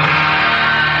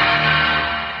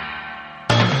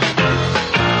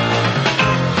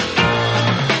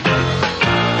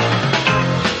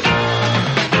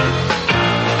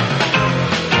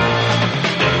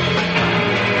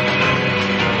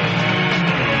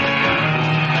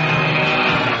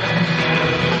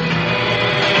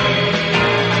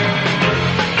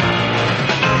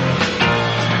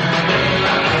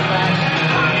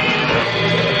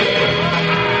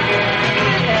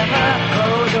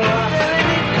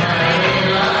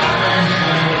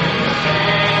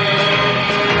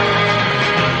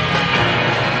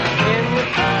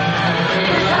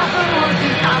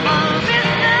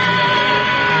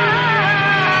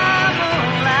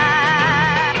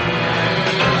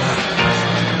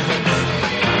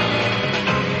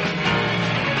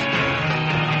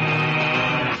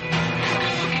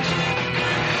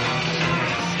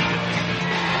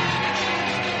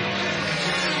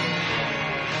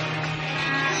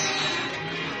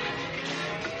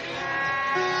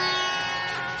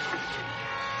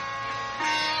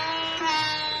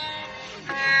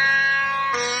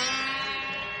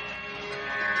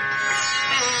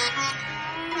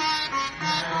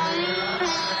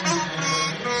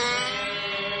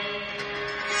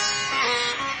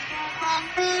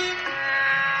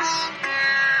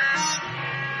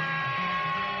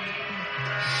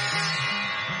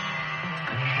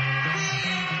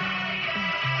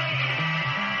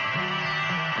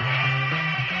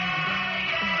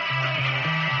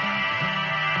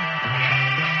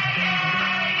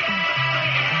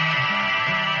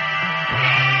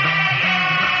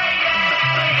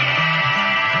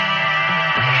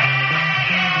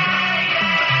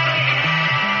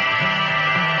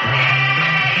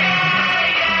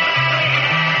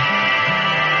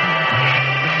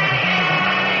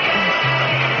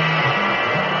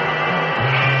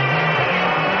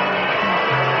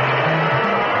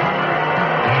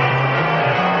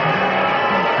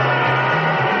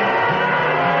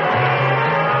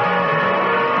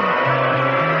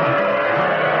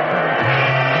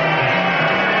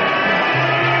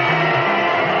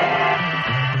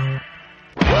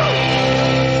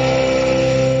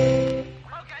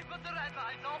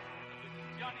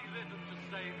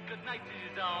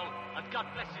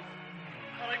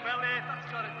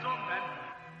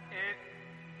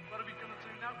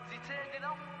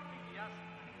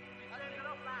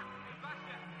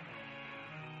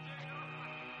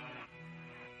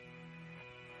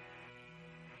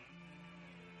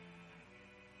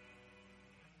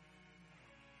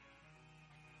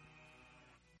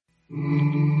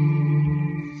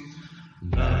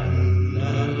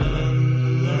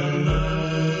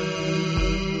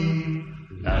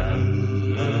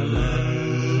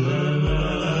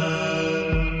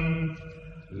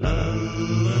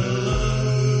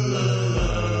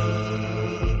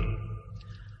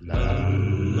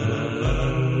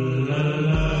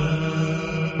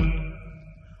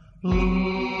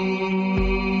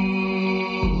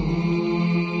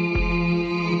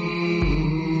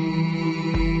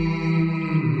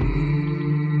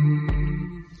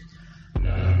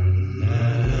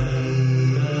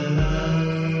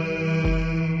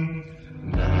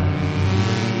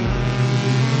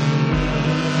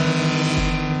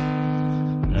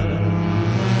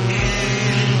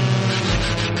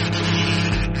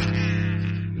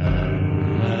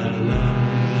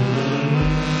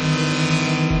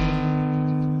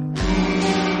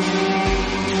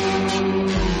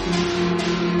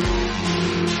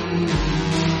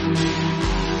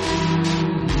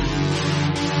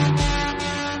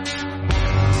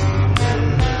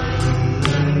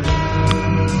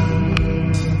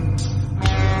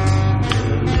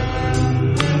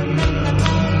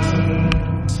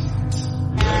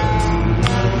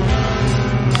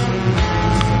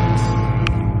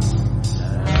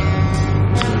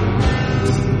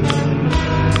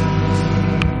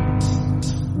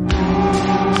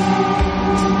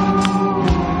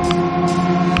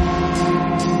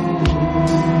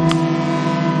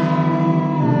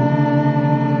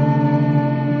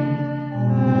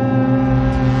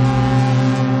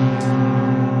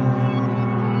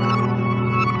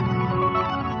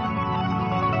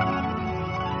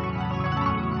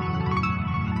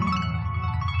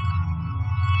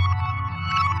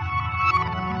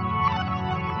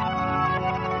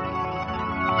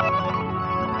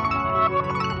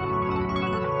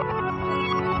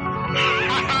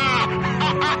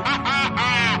 Please,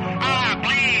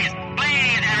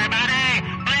 everybody,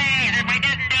 please, if we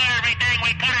didn't do everything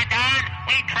we could have done,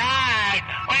 we tried.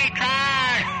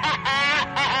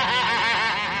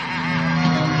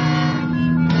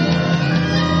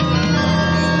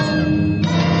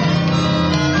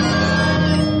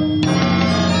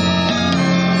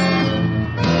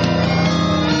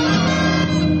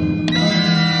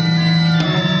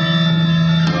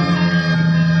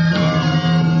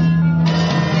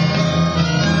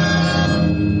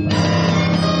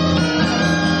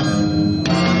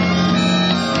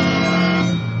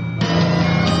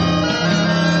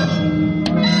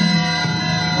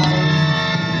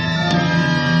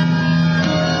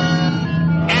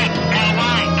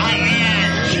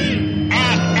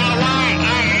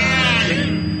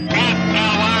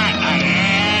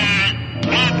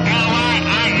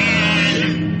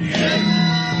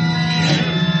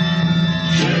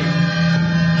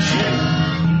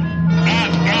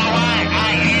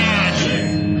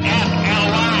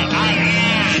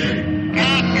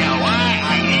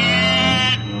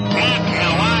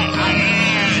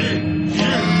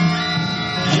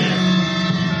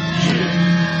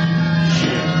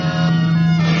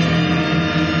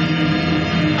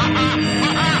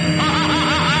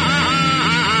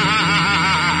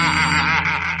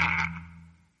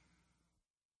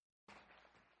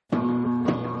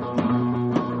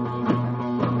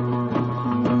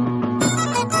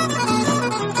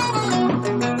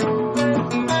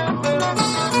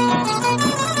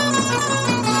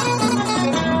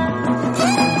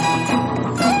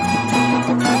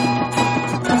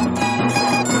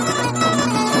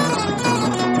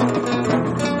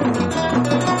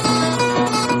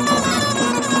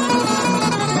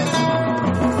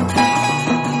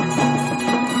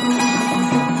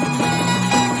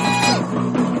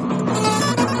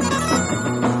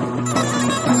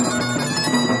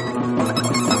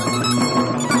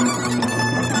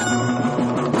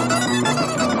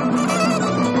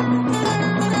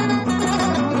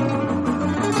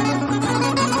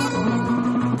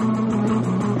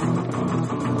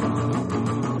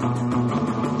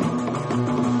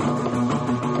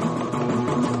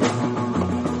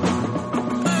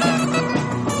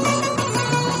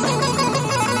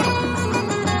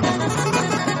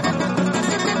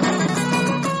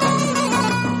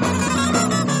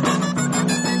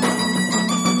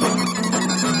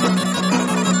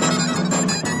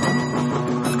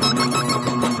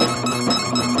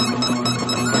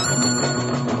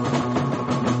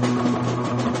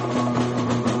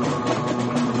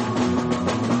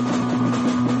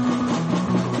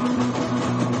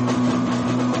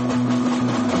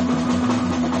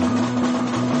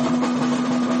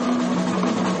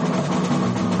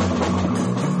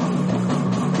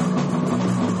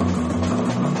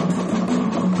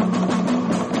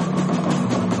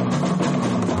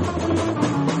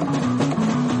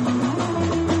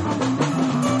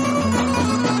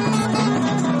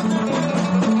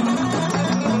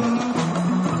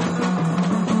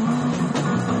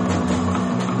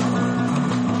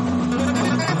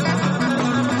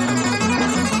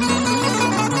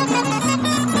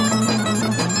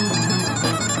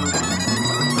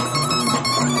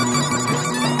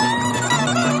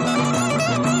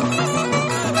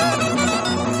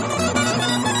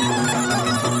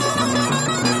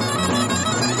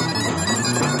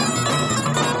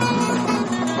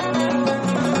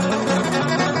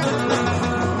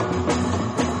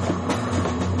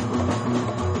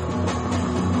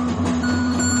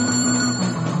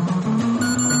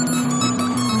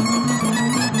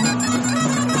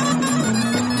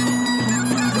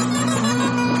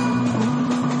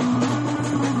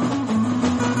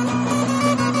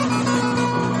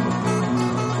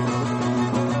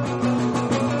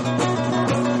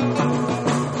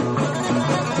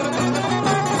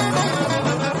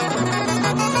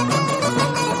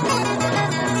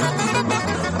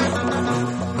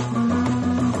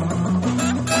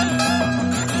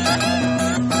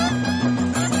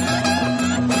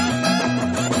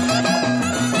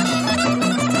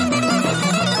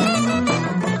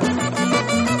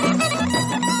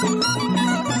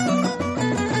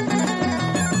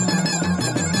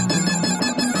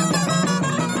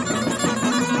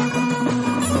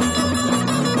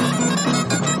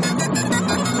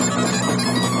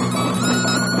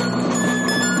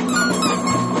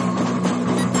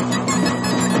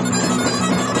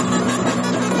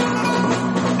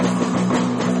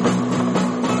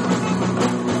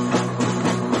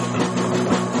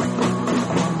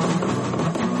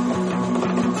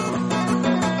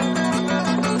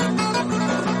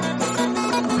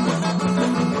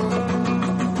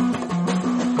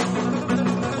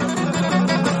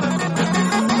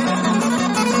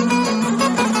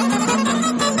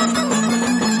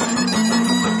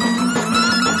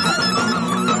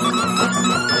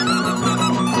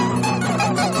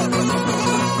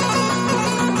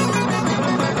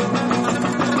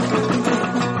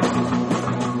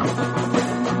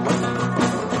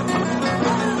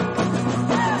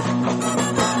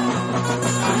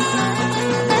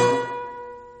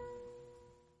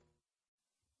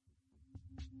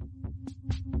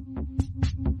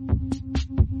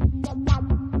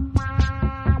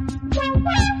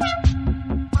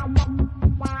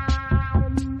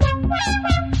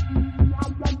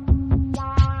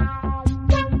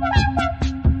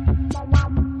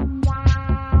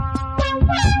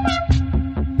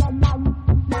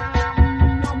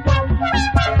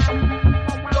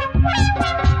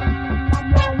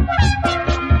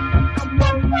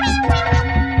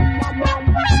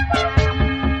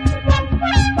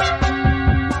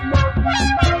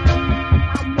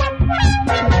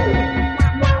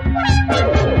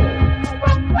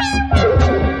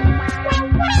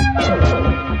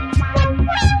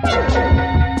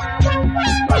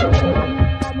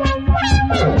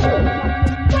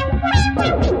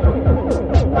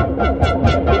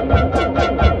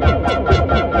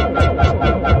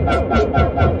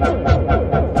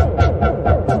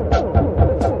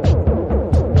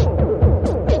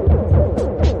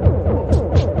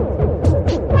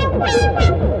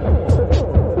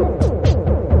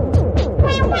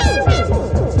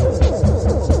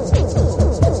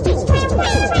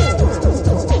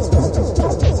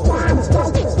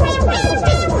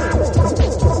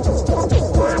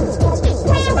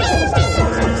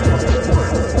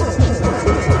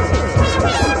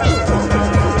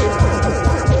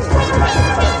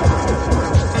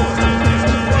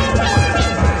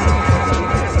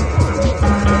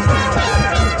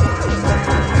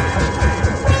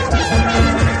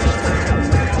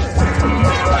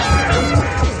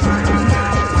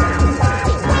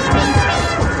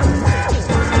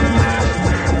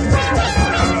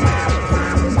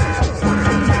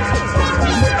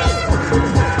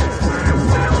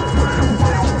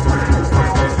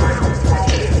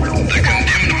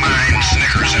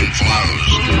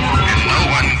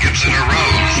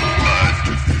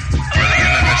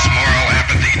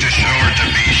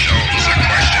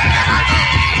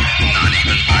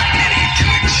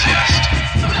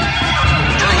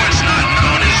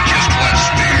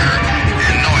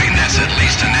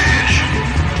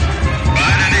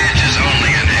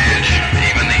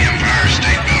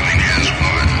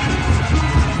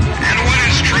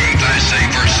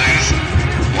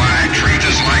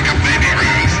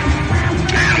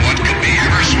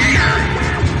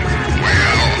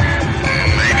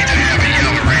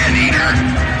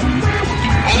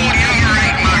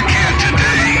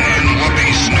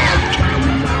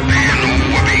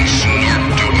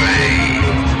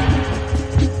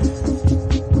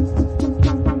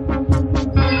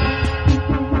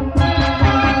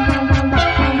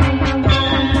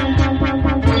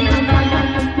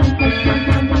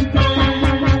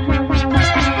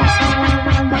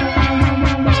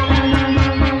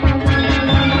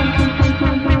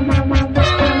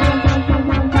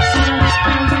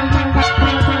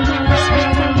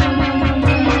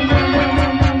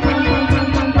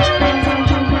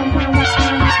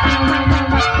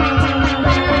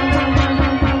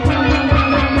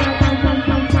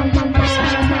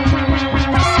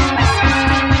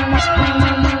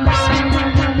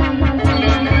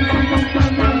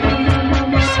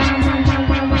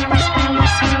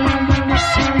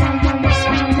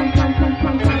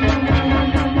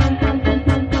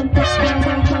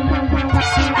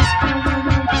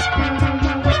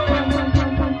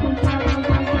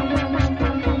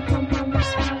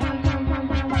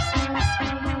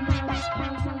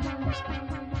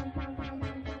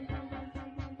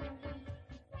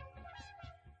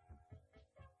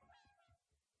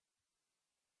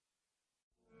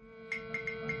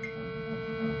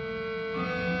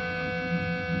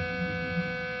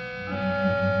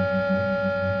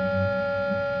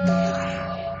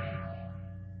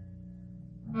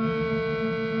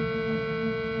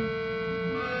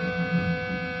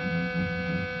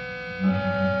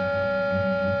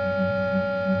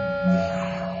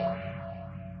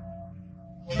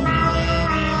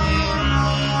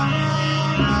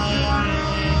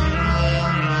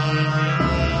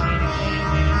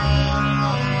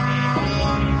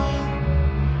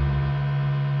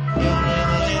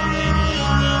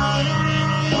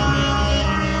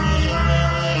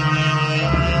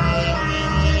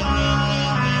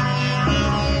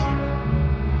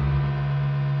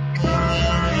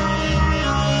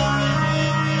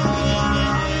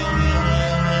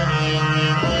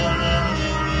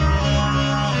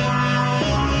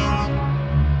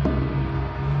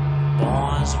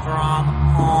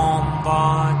 home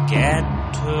but get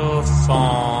to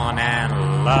phone, and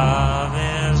love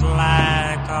is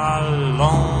like a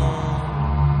loan,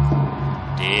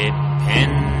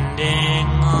 depending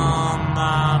on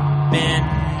the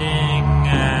bending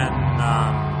and the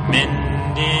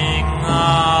mending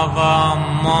of a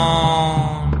moan.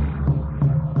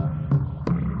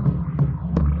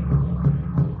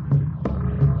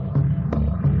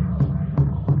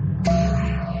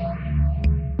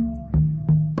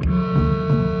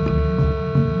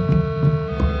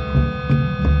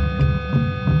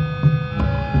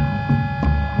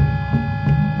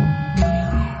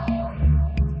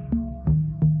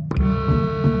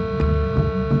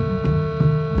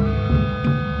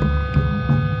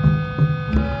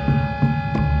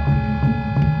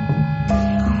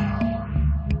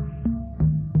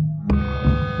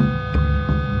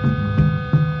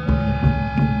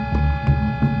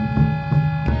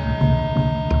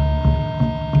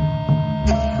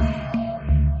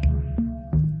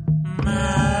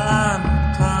 Melon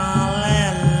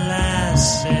Collie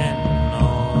Lassie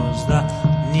knows the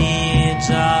needs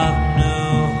of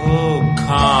new who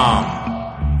come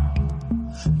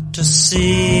to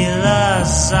see the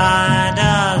side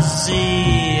of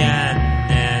sea, and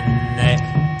then they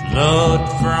float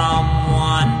from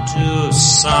one to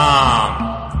some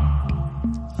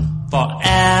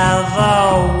forever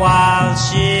while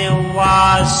she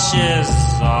washes.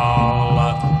 All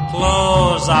her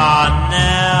clothes are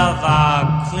never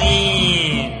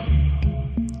clean,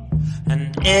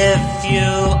 and if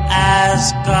you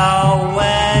ask her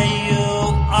where